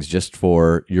experienced these things, just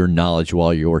for your knowledge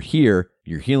while you're here,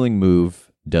 your healing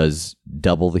move does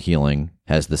double the healing,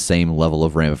 has the same level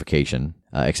of ramification,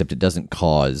 except it doesn't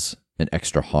cause an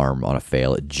extra harm on a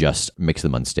fail. It just makes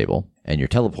them unstable. And your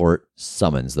teleport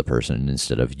summons the person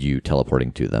instead of you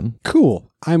teleporting to them.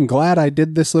 Cool. I'm glad I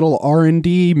did this little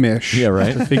R&D mish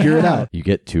to figure it out. You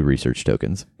get 2 research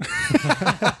tokens.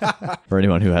 For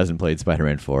anyone who hasn't played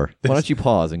Spider-Man 4, why don't you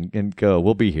pause and go?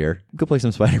 We'll be here. Go play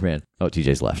some Spider-Man. Oh,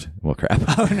 TJ's left. Well, crap.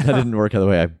 That didn't work the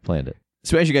way I planned it.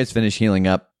 So as you guys finish healing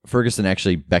up, Ferguson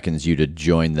actually beckons you to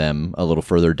join them a little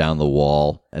further down the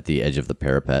wall at the edge of the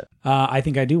parapet. I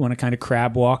think I do want to kind of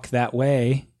crab walk that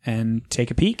way and take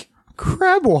a peek.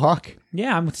 Crab walk.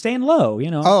 Yeah, I'm staying low,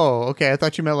 Oh, okay. I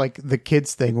thought you meant like the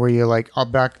kids thing where you like all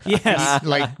back, Yes.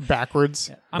 like backwards.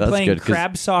 I'm That's playing good, 'cause-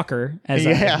 crab soccer as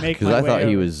Yeah. I make Because my I way thought he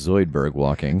over. was Zoidberg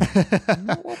walking.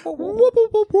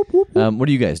 What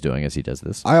are you guys doing as he does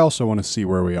this? I also want to see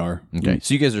where we are. Okay,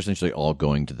 so you guys are essentially all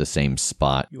going to the same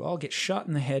spot. You all get shot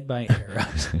in the head by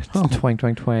arrows. Twang,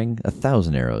 twang, twang.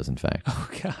 1,000 arrows, in fact. Oh,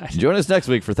 God. Join us next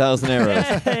week for 1,000 arrows.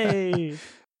 Hey!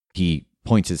 He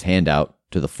points his hand out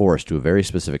to the forest to a very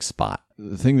specific spot.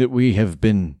 The thing that we have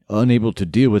been unable to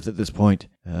deal with at this point,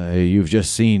 you've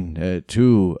just seen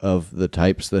two of the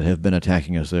types that have been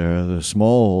attacking us. There are the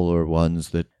smaller ones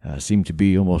that seem to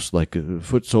be almost like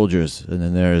foot soldiers, and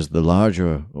then there's the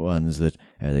larger ones that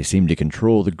they seem to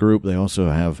control the group. They also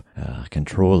have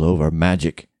control over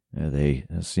magic. They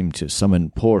seem to summon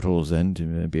portals and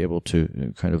to be able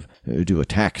to kind of do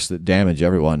attacks that damage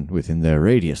everyone within their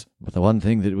radius. But the one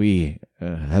thing that we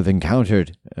have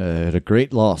encountered at a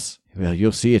great loss, well,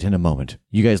 you'll see it in a moment.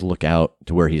 You guys look out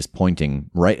to where he is pointing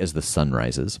right as the sun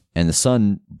rises, and the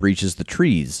sun breaches the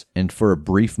trees, and for a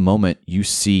brief moment you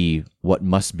see what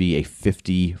must be a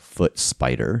 50-foot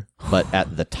spider, but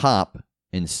at the top,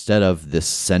 instead of this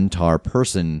centaur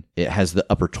person, it has the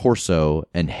upper torso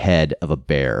and head of a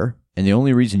bear. And the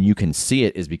only reason you can see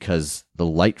it is because the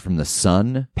light from the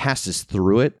sun passes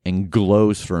through it and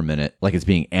glows for a minute like it's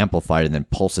being amplified and then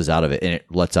pulses out of it, and it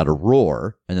lets out a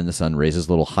roar. And then the sun raises a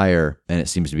little higher and it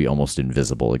seems to be almost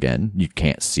invisible again. You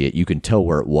can't see it. You can tell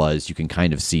where it was. You can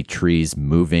kind of see trees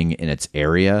moving in its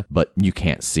area, but you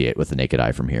can't see it with the naked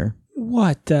eye from here.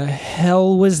 What the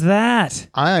hell was that?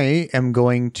 I am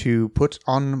going to put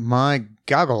on my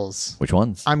goggles. Which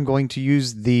ones? I'm going to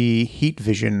use the heat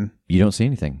vision. You don't see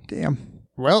anything. Damn.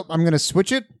 Well, I'm going to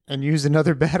switch it and use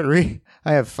another battery.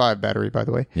 I have 5 battery, by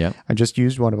the way. Yeah. I just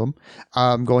used one of them.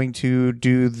 I'm going to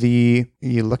do the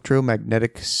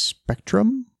electromagnetic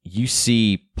spectrum. You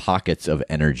see pockets of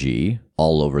energy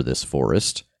all over this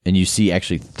forest, and you see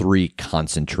actually 3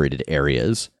 concentrated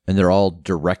areas, and they're all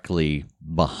directly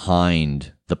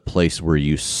behind the place where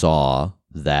you saw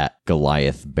that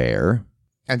Goliath bear.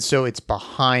 And so it's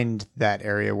behind that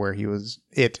area where it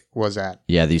was at.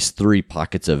 Yeah, these 3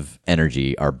 pockets of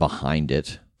energy are behind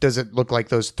it. Does it look like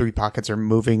those 3 pockets are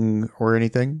moving or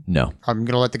anything? No. I'm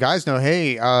going to let the guys know,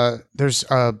 hey, there's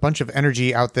a bunch of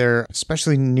energy out there,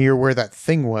 especially near where that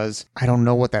thing was. I don't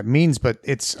know what that means, but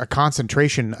it's a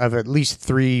concentration of at least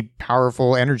 3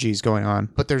 powerful energies going on.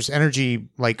 But there's energy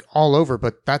like all over,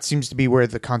 but that seems to be where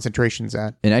the concentration's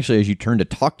at. And actually, as you turn to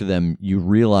talk to them, you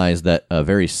realize that a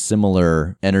very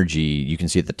similar energy you can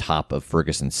see at the top of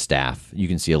Ferguson's staff. You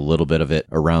can see a little bit of it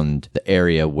around the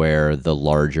area where the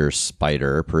larger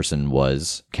spider person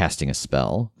was casting a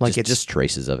spell. Like just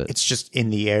traces of it. It's just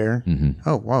in the air. Mm-hmm.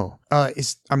 Oh, whoa.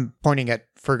 I'm pointing at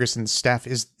Ferguson's staff.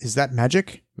 Is that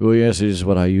magic? Oh, yes, it is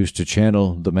what I use to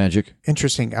channel the magic.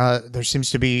 Interesting. There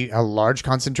seems to be a large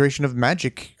concentration of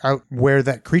magic out where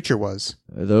that creature was.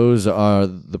 Those are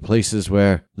the places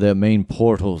where their main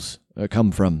portals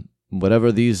come from.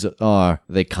 Whatever these are,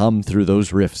 they come through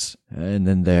those rifts, and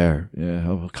then their,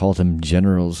 I'll call them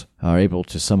generals, are able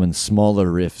to summon smaller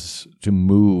rifts to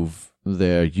move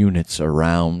their units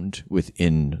around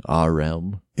within our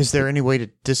realm. Is there any way to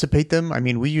dissipate them? I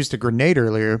mean, we used a grenade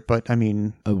earlier, but I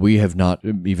mean... We have not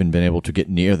even been able to get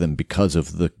near them because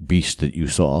of the beast that you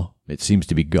saw. It seems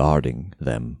to be guarding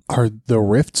them. Are the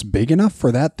rifts big enough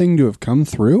for that thing to have come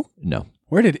through? No.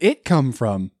 Where did it come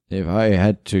from? If I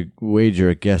had to wager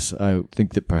a guess, I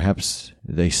think that perhaps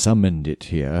they summoned it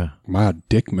here. Wow,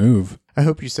 dick move. I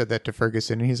hope you said that to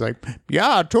Ferguson. And he's like,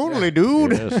 yeah, totally,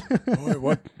 dude. Yes.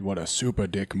 Boy, what a super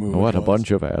dick move. What a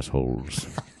bunch of assholes.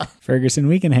 Ferguson,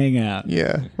 we can hang out.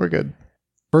 Yeah, we're good.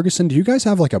 Ferguson, do you guys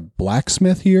have like a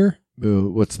blacksmith here?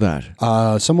 What's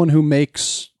that? Someone who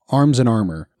makes arms and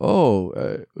armor.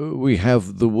 Oh, we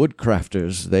have the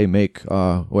woodcrafters. They make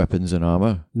weapons and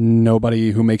armor.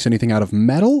 Nobody who makes anything out of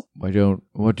metal?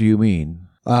 What do you mean?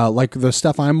 Like the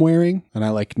stuff I'm wearing, and I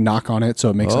like knock on it so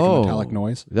it makes like a metallic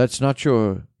noise. That's not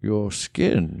your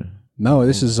skin. No,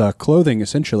 this is clothing,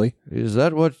 essentially. Is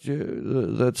that what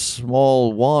that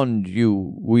small wand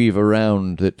you weave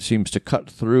around that seems to cut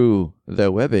through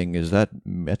their webbing? Is that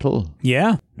metal?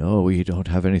 Yeah. No, we don't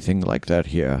have anything like that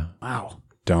here. Wow.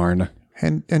 Darn.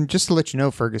 And just to let you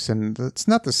know, Ferguson, it's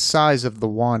not the size of the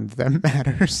wand that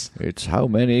matters. It's how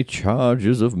many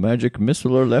charges of magic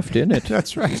missile are left in it.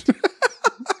 That's right.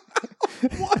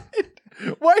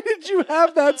 Why did you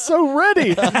have that so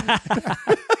ready?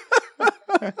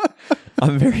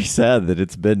 I'm very sad that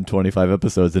it's been 25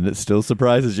 episodes and it still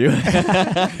surprises you.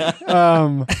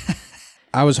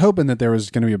 I was hoping that there was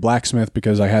going to be a blacksmith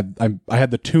because I had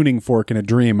the tuning fork in a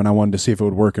dream and I wanted to see if it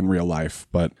would work in real life,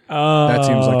 but that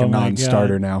seems like a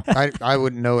non-starter now. I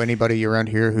wouldn't know anybody around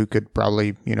here who could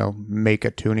probably, make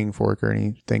a tuning fork or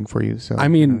anything for you. So I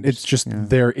mean, it's just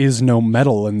there is no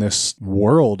metal in this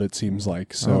world, it seems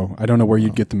like. So I don't know where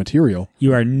you'd get the material.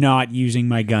 You are not using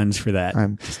my guns for that.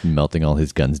 I'm Just melting all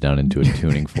his guns down into a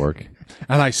tuning fork.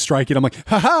 And I strike it. I'm like,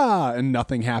 ha ha, and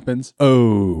nothing happens.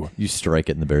 Oh. You strike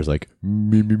it, and the bear's like,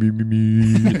 me.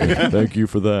 Thank you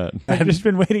for that. I've just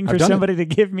been waiting for done somebody to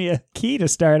give me a key to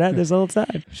start at this whole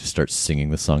time. She starts singing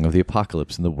the song of the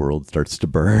apocalypse, and the world starts to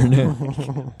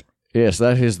burn. Yes,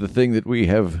 that is the thing that we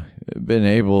have been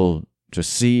able to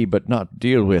see but not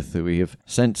deal with. We have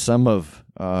sent some of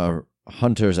our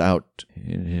hunters out.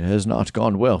 It has not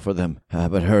gone well for them.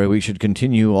 But hurry, we should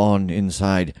continue on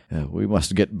inside. We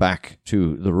must get back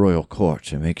to the royal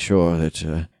court and make sure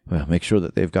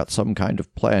that they've got some kind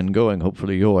of plan going.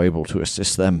 Hopefully you're able to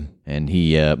assist them. And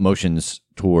he motions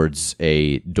towards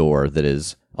a door that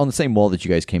is on the same wall that you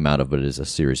guys came out of, but it is a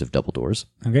series of double doors.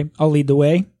 Okay, I'll lead the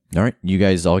way. All right, you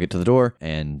guys all get to the door,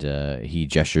 and he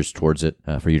gestures towards it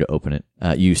for you to open it.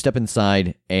 You step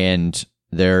inside, and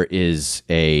there is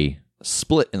a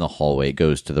split in the hallway. It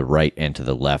goes to the right and to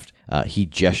the left. He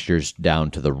gestures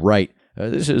down to the right.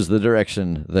 This is the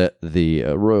direction that the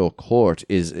royal court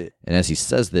is. And as he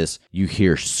says this, you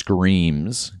hear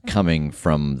screams coming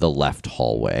from the left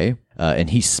hallway. And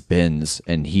he spins,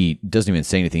 and he doesn't even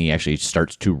say anything. He actually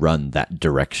starts to run that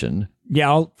direction. Yeah,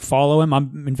 I'll follow him.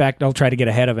 In fact, I'll try to get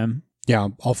ahead of him. Yeah,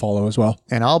 I'll follow as well.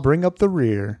 And I'll bring up the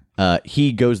rear.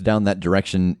 He goes down that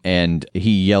direction, and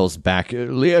he yells back,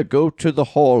 Leah, go to the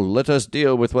hall. Let us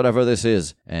deal with whatever this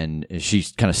is. And she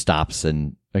kind of stops,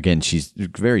 and again, she's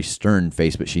very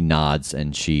stern-faced, but she nods,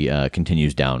 and she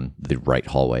continues down the right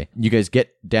hallway. You guys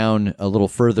get down a little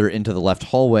further into the left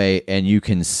hallway, and you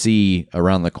can see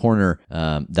around the corner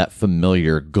that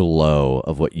familiar glow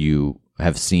of what you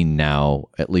have seen now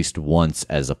at least once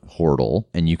as a portal,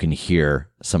 and you can hear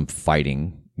some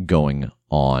fighting going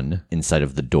on inside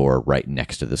of the door right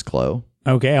next to this glow.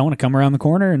 Okay, I want to come around the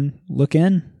corner and look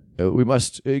in. We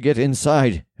must get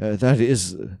inside. That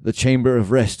is the chamber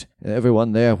of rest.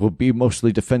 Everyone there will be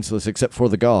mostly defenseless except for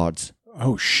the guards.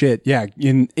 Oh, shit. Yeah,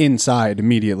 inside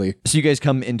immediately. So you guys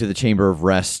come into the chamber of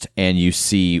rest, and you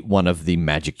see one of the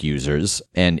magic users,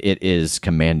 and it is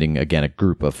commanding, again, a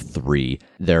group of 3.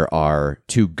 There are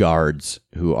 2 guards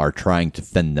who are trying to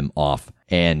fend them off,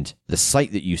 and the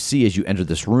sight that you see as you enter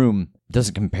this room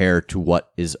doesn't compare to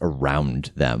what is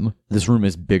around them. This room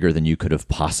is bigger than you could have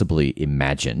possibly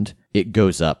imagined. It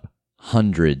goes up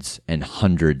hundreds and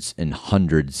hundreds and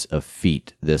hundreds of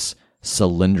feet, this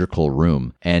cylindrical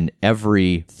room, and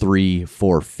every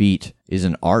 3-4 feet is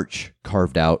an arch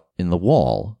carved out in the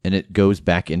wall, and it goes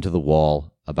back into the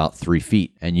wall about 3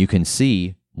 feet, and you can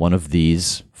see one of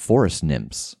these forest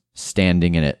nymphs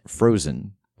standing in it,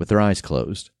 frozen, with their eyes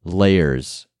closed.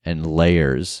 Layers and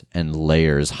layers and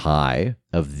layers high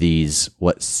of these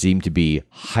what seem to be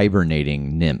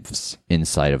hibernating nymphs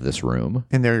inside of this room.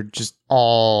 And they're just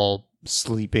all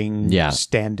sleeping,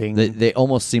 standing. They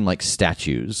almost seem like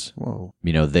statues. Whoa.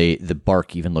 You know, the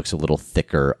bark even looks a little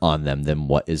thicker on them than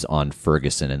what is on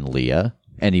Ferguson and Leah,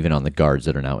 and even on the guards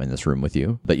that are now in this room with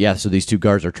you. But yeah, so these 2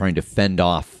 guards are trying to fend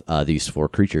off these 4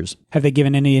 creatures. Have they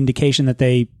given any indication that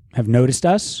they have noticed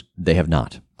us? They have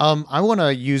not. I want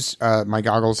to use my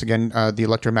goggles again, the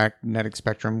electromagnetic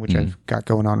spectrum, which I've got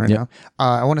going on right now.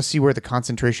 I want to see where the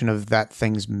concentration of that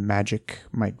thing's magic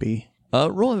might be.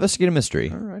 Roll investigate a mystery.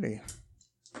 Alrighty.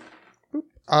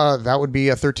 That would be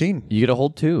a 13. You get a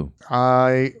hold 2.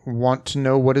 I want to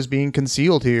know what is being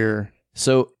concealed here.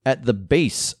 So at the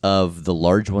base of the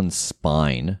large one's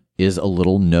spine is a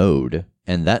little node,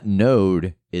 and that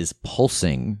node is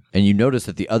pulsing, and you notice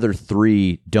that the other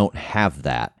 3 don't have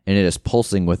that, and it is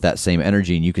pulsing with that same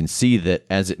energy, and you can see that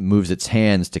as it moves its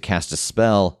hands to cast a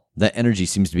spell, that energy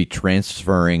seems to be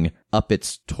transferring up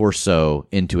its torso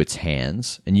into its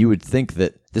hands. And you would think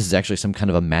that this is actually some kind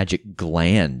of a magic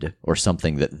gland or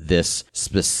something that this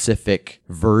specific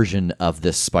version of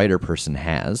this spider person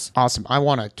has. Awesome. I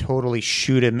want to totally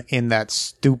shoot him in that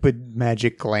stupid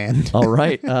magic gland. All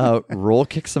right. Roll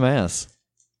kick some ass.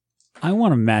 I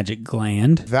want a magic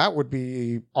gland. That would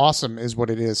be awesome is what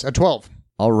it is. A 12.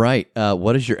 All right.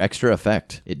 What is your extra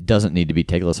effect? It doesn't need to be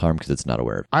takeless harm because it's not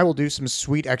aware of it. I will do some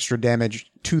sweet extra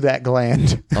damage to that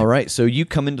gland. All right. So you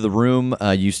come into the room.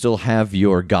 You still have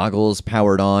your goggles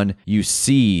powered on. You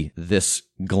see this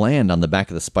gland on the back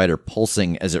of the spider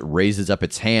pulsing as it raises up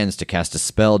its hands to cast a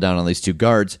spell down on these 2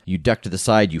 guards. You duck to the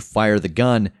side. You fire the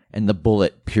gun, and the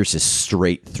bullet pierces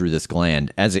straight through this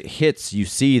gland. As it hits, you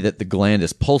see that the gland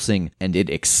is pulsing, and it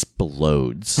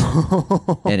explodes.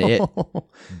 And it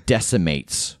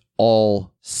decimates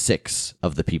all 6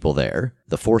 of the people there.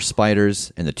 The 4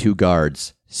 spiders and the 2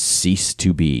 guards cease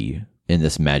to be in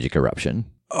this magic eruption.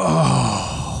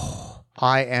 Oh,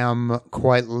 I am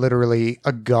quite literally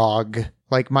agog.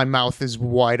 Like, my mouth is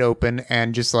wide open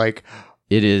and just like,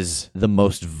 It is the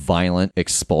most violent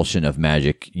expulsion of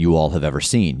magic you all have ever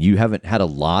seen. You haven't had a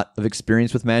lot of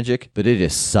experience with magic, but it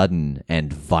is sudden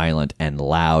and violent and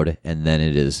loud, and then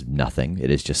it is nothing. It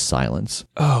is just silence.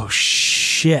 Oh,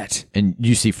 shit. And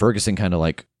you see Ferguson kind of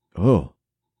like, oh,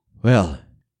 well,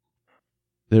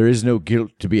 there is no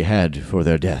guilt to be had for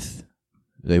their death.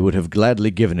 They would have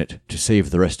gladly given it to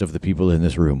save the rest of the people in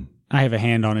this room. I have a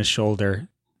hand on his shoulder.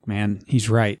 Man, he's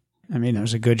right. I mean, that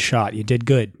was a good shot. You did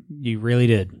good. You really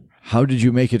did. How did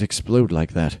you make it explode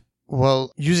like that?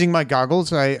 Well, using my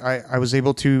goggles, I was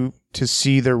able to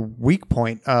see their weak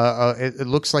point. It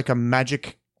looks like a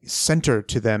magic center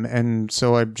to them, and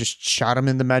so I just shot them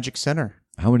in the magic center.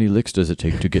 How many licks does it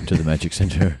take to get to the magic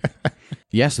center?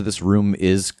 Yeah, so this room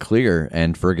is clear,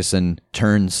 and Ferguson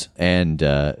turns and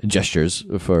gestures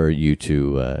for you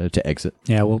to exit.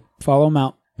 Yeah, we'll follow him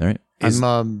out. All right.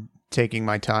 I'm taking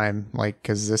my time, like,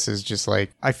 because this is just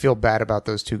like, I feel bad about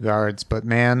those two guards, but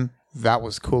man, that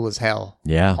was cool as hell.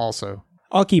 Yeah. Also,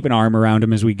 I'll keep an arm around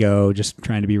him as we go, just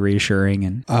trying to be reassuring.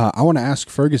 And I want to ask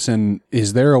Ferguson,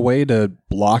 is there a way to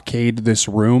blockade this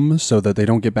room so that they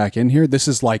don't get back in here? This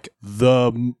is like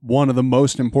one of the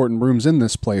most important rooms in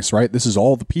this place, right? This is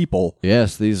all the people.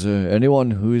 Yes, these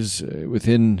anyone who is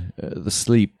within the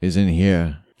sleep is in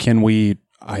here. Can we,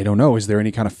 I don't know, is there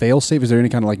any kind of fail-safe? Is there any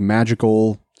kind of like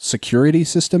magical security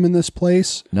system in this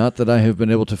place? Not that I have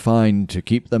been able to find to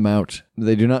keep them out.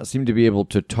 They do not seem to be able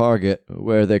to target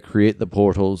where they create the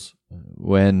portals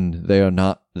when they are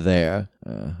not there,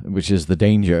 which is the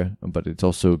danger, but it's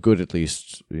also good at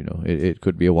least. You know, it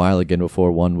could be a while again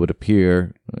before one would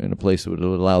appear in a place that would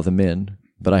allow them in.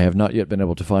 But I have not yet been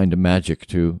able to find a magic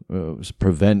to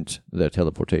prevent their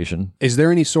teleportation. Is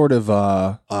there any sort of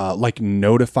like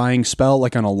notifying spell,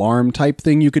 like an alarm type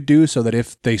thing you could do so that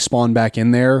if they spawn back in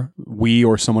there, we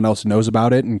or someone else knows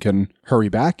about it and can hurry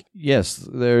back? Yes,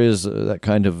 there is that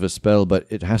kind of a spell, but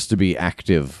it has to be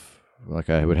active. Like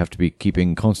I would have to be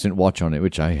keeping constant watch on it,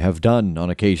 which I have done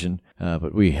on occasion.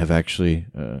 But we have actually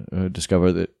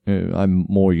discovered that I'm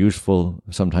more useful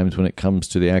sometimes when it comes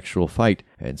to the actual fight.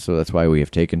 And so that's why we have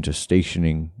taken to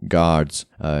stationing guards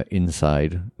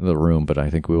inside the room. But I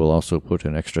think we will also put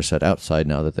an extra set outside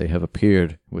now that they have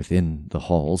appeared within the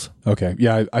halls. Okay.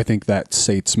 Yeah, I think that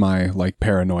sates my like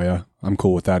paranoia. I'm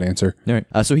cool with that answer. All right.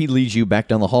 So he leads you back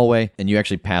down the hallway, and you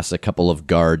actually pass a couple of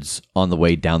guards on the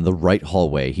way down the right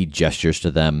hallway. He gestures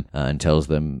to them and tells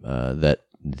them that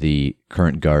the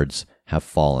current guards have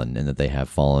fallen and that they have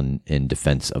fallen in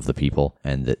defense of the people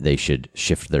and that they should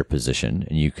shift their position.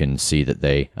 And you can see that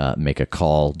they make a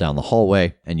call down the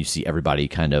hallway, and you see everybody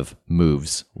kind of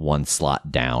moves one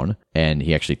slot down. And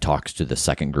he actually talks to the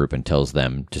second group and tells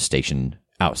them to station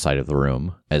outside of the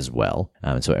room as well.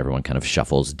 And so everyone kind of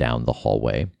shuffles down the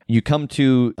hallway. You come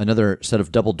to another set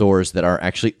of double doors that are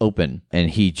actually open, and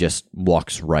he just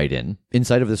walks right in.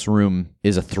 Inside of this room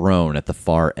is a throne at the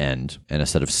far end and a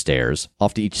set of stairs.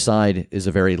 Off to each side is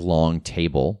a very long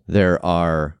table. There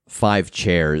are 5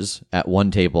 chairs at one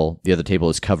table. The other table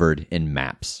is covered in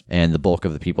maps, and the bulk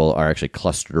of the people are actually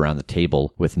clustered around the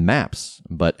table with maps.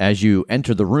 But as you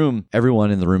enter the room, everyone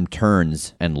in the room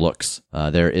turns and looks.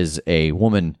 There is a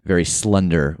woman, very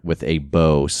slender, with a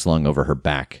bow slung over her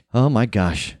back. Oh my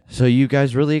gosh. So you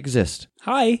guys really exist.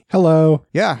 hi, Hello.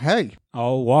 yeah, hey,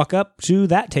 I'll walk up to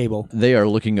that table. They are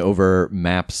looking over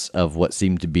maps of what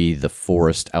seem to be the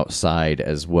forest outside,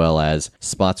 as well as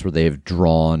spots where they have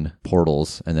drawn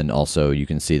portals. And then also you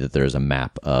can see that there's a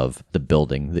map of the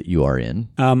building that you are in.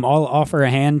 I'll offer a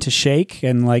hand to shake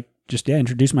and just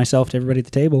introduce myself to everybody at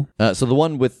the table. So the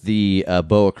one with the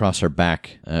bow across her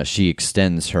back, she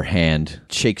extends her hand,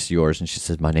 shakes yours, and she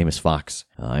says, "My name is Fox.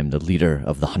 I'm the leader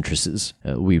of the Huntresses.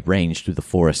 We range through the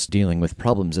forest dealing with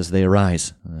problems as they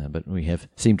arise, but we have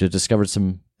seemed to have discovered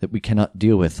some that we cannot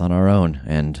deal with on our own.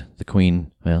 And the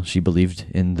Queen, well, she believed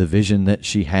in the vision that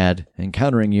she had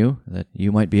encountering you, that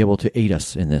you might be able to aid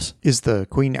us in this." is the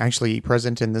Queen actually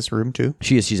present in this room too?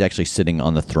 She is. She's actually sitting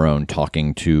on the throne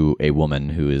talking to a woman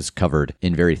who is covered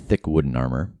in very thick wooden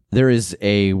armor. There is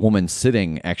a woman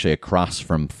sitting actually across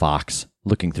from Fox,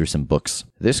 looking through some books.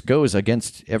 This goes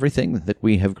against everything that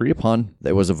we have agreed upon.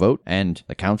 There was a vote, and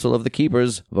the Council of the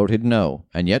Keepers voted no.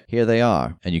 And yet, here they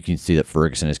are. And you can see that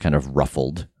Ferguson is kind of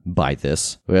ruffled by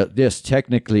this. Well, yes,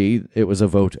 technically, it was a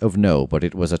vote of no, but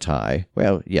it was a tie.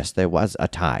 Well, yes, there was a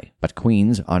tie, but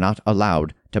queens are not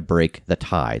allowed to break the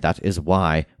tie. That is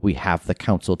why we have the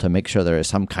council, to make sure there is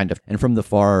some kind of... And from the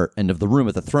far end of the room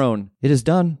at the throne, it is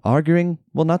done. Arguing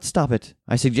will not stop it.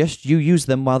 I suggest you use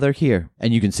them while they're here.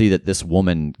 And you can see that this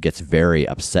woman gets very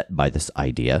upset by this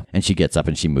idea, and she gets up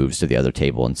and she moves to the other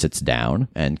table and sits down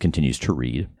and continues to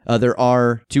read. There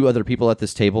are 2 other people at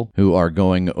this table who are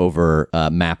going over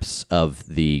maps of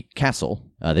the castle.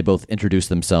 They both introduce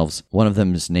themselves. One of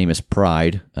them's name is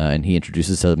Pride, and he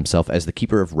introduces himself as the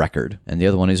Keeper of Record. And the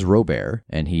other one is Robert,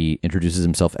 and he introduces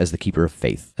himself as the Keeper of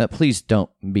Faith. Please don't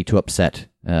be too upset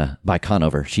by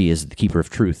Conover. She is the Keeper of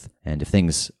Truth. And if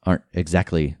things aren't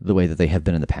exactly the way that they have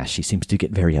been in the past, she seems to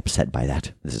get very upset by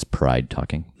that. This is Pride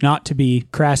talking. Not to be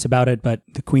crass about it, but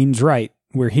the Queen's right.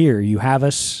 We're here. You have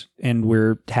us, and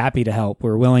we're happy to help.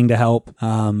 We're willing to help.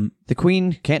 The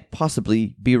Queen can't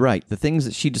possibly be right. The things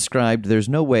that she described, there's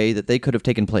no way that they could have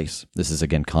taken place. This is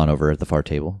again Conover at the far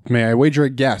table. May I wager a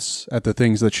guess at the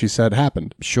things that she said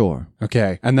happened? Sure.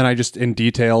 Okay. And then I just in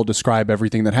detail describe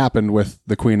everything that happened with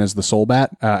the Queen as the soul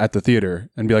bat at the theater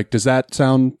and be like, does that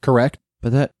sound correct?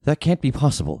 But that can't be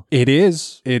possible. It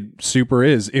is. It super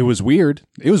is. It was weird.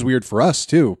 It was weird for us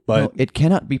too, but... No, it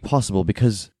cannot be possible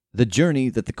because... The journey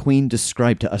that the Queen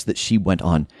described to us that she went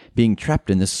on, being trapped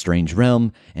in this strange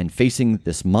realm and facing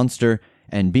this monster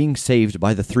and being saved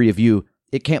by the 3 of you,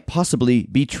 it can't possibly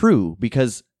be true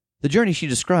because the journey she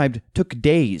described took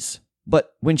days.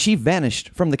 But when she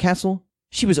vanished from the castle,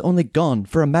 she was only gone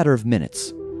for a matter of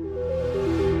minutes.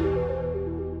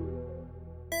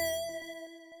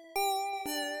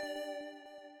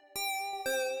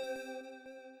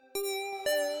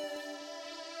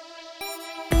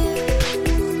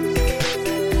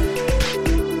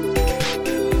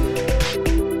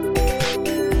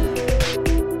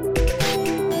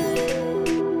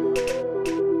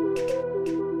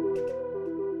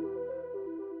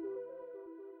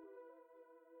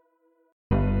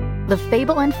 The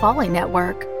Fable and Folly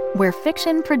Network, where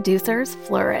fiction producers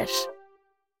flourish.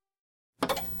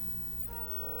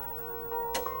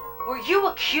 Were you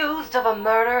accused of a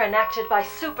murder enacted by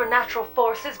supernatural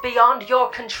forces beyond your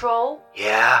control?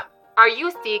 Yeah. Are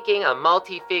you seeking a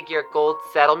multi-figure gold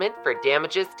settlement for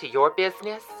damages to your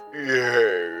business?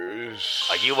 Yes.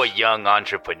 Are you a young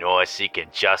entrepreneur seeking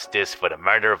justice for the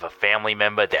murder of a family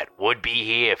member that would be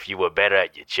here if you were better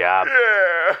at your job?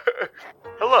 Yeah.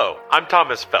 Hello, I'm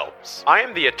Thomas Phelps. I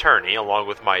am the attorney along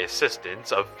with my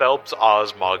assistants of Phelps,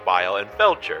 Oz, Mogbile, and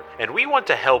Felcher, and we want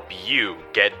to help you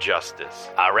get justice.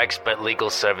 Our expert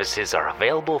legal services are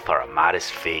available for a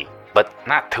modest fee. But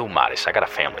not too modest, I got a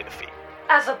family to feed.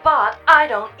 As a bot, I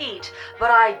don't eat, but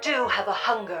I do have a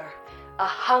hunger. A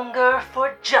hunger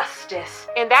for justice.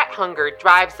 And that hunger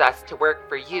drives us to work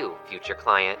for you, future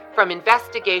client. From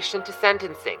investigation to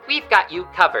sentencing, we've got you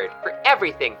covered for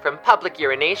everything from public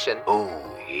urination Ooh,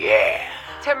 yeah.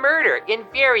 to murder in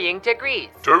varying degrees.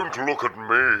 Don't look at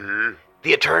me.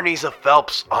 The attorneys of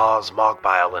Phelps, Oz,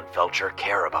 Mogbile, and Felcher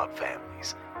care about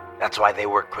families. That's why they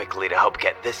work quickly to help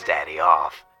get this daddy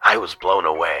off. I was blown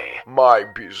away. My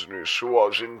business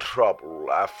was in trouble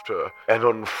after an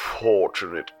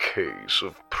unfortunate case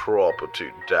of property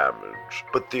damage,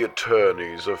 but the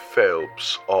attorneys of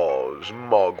Phelps, Oz,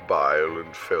 Mogbile,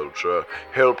 and Felcher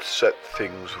helped set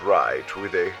things right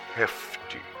with a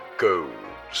hefty gold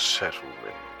settlement.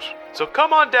 So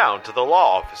come on down to the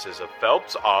law offices of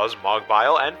Phelps, Oz,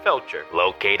 Mogbile, and Felcher.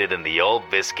 Located in the old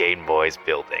Biscayne Boys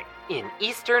building. In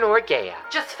Eastern Orgea.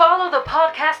 Just follow the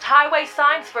podcast highway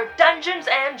signs for Dungeons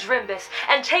and Drimbus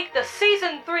and take the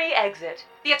Season 3 exit.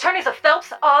 The attorneys of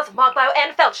Phelps, Oz, Mogbile,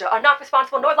 and Felcher are not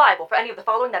responsible nor liable for any of the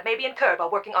following that may be incurred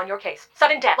while working on your case: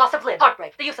 sudden death, loss of limb,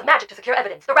 heartbreak, the use of magic to secure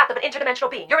evidence, the wrath of an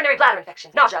interdimensional being, urinary bladder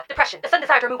infection, nausea, depression, the sudden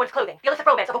desire to remove one's clothing, the illicit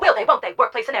romance of a will they, won't they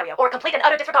workplace scenario, or complete and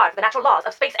utter disregard for the natural laws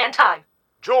of space and time.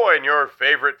 Join your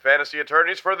favorite fantasy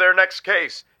attorneys for their next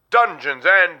case. Dungeons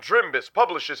and Drimbus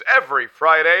publishes every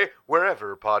Friday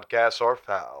wherever podcasts are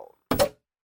found.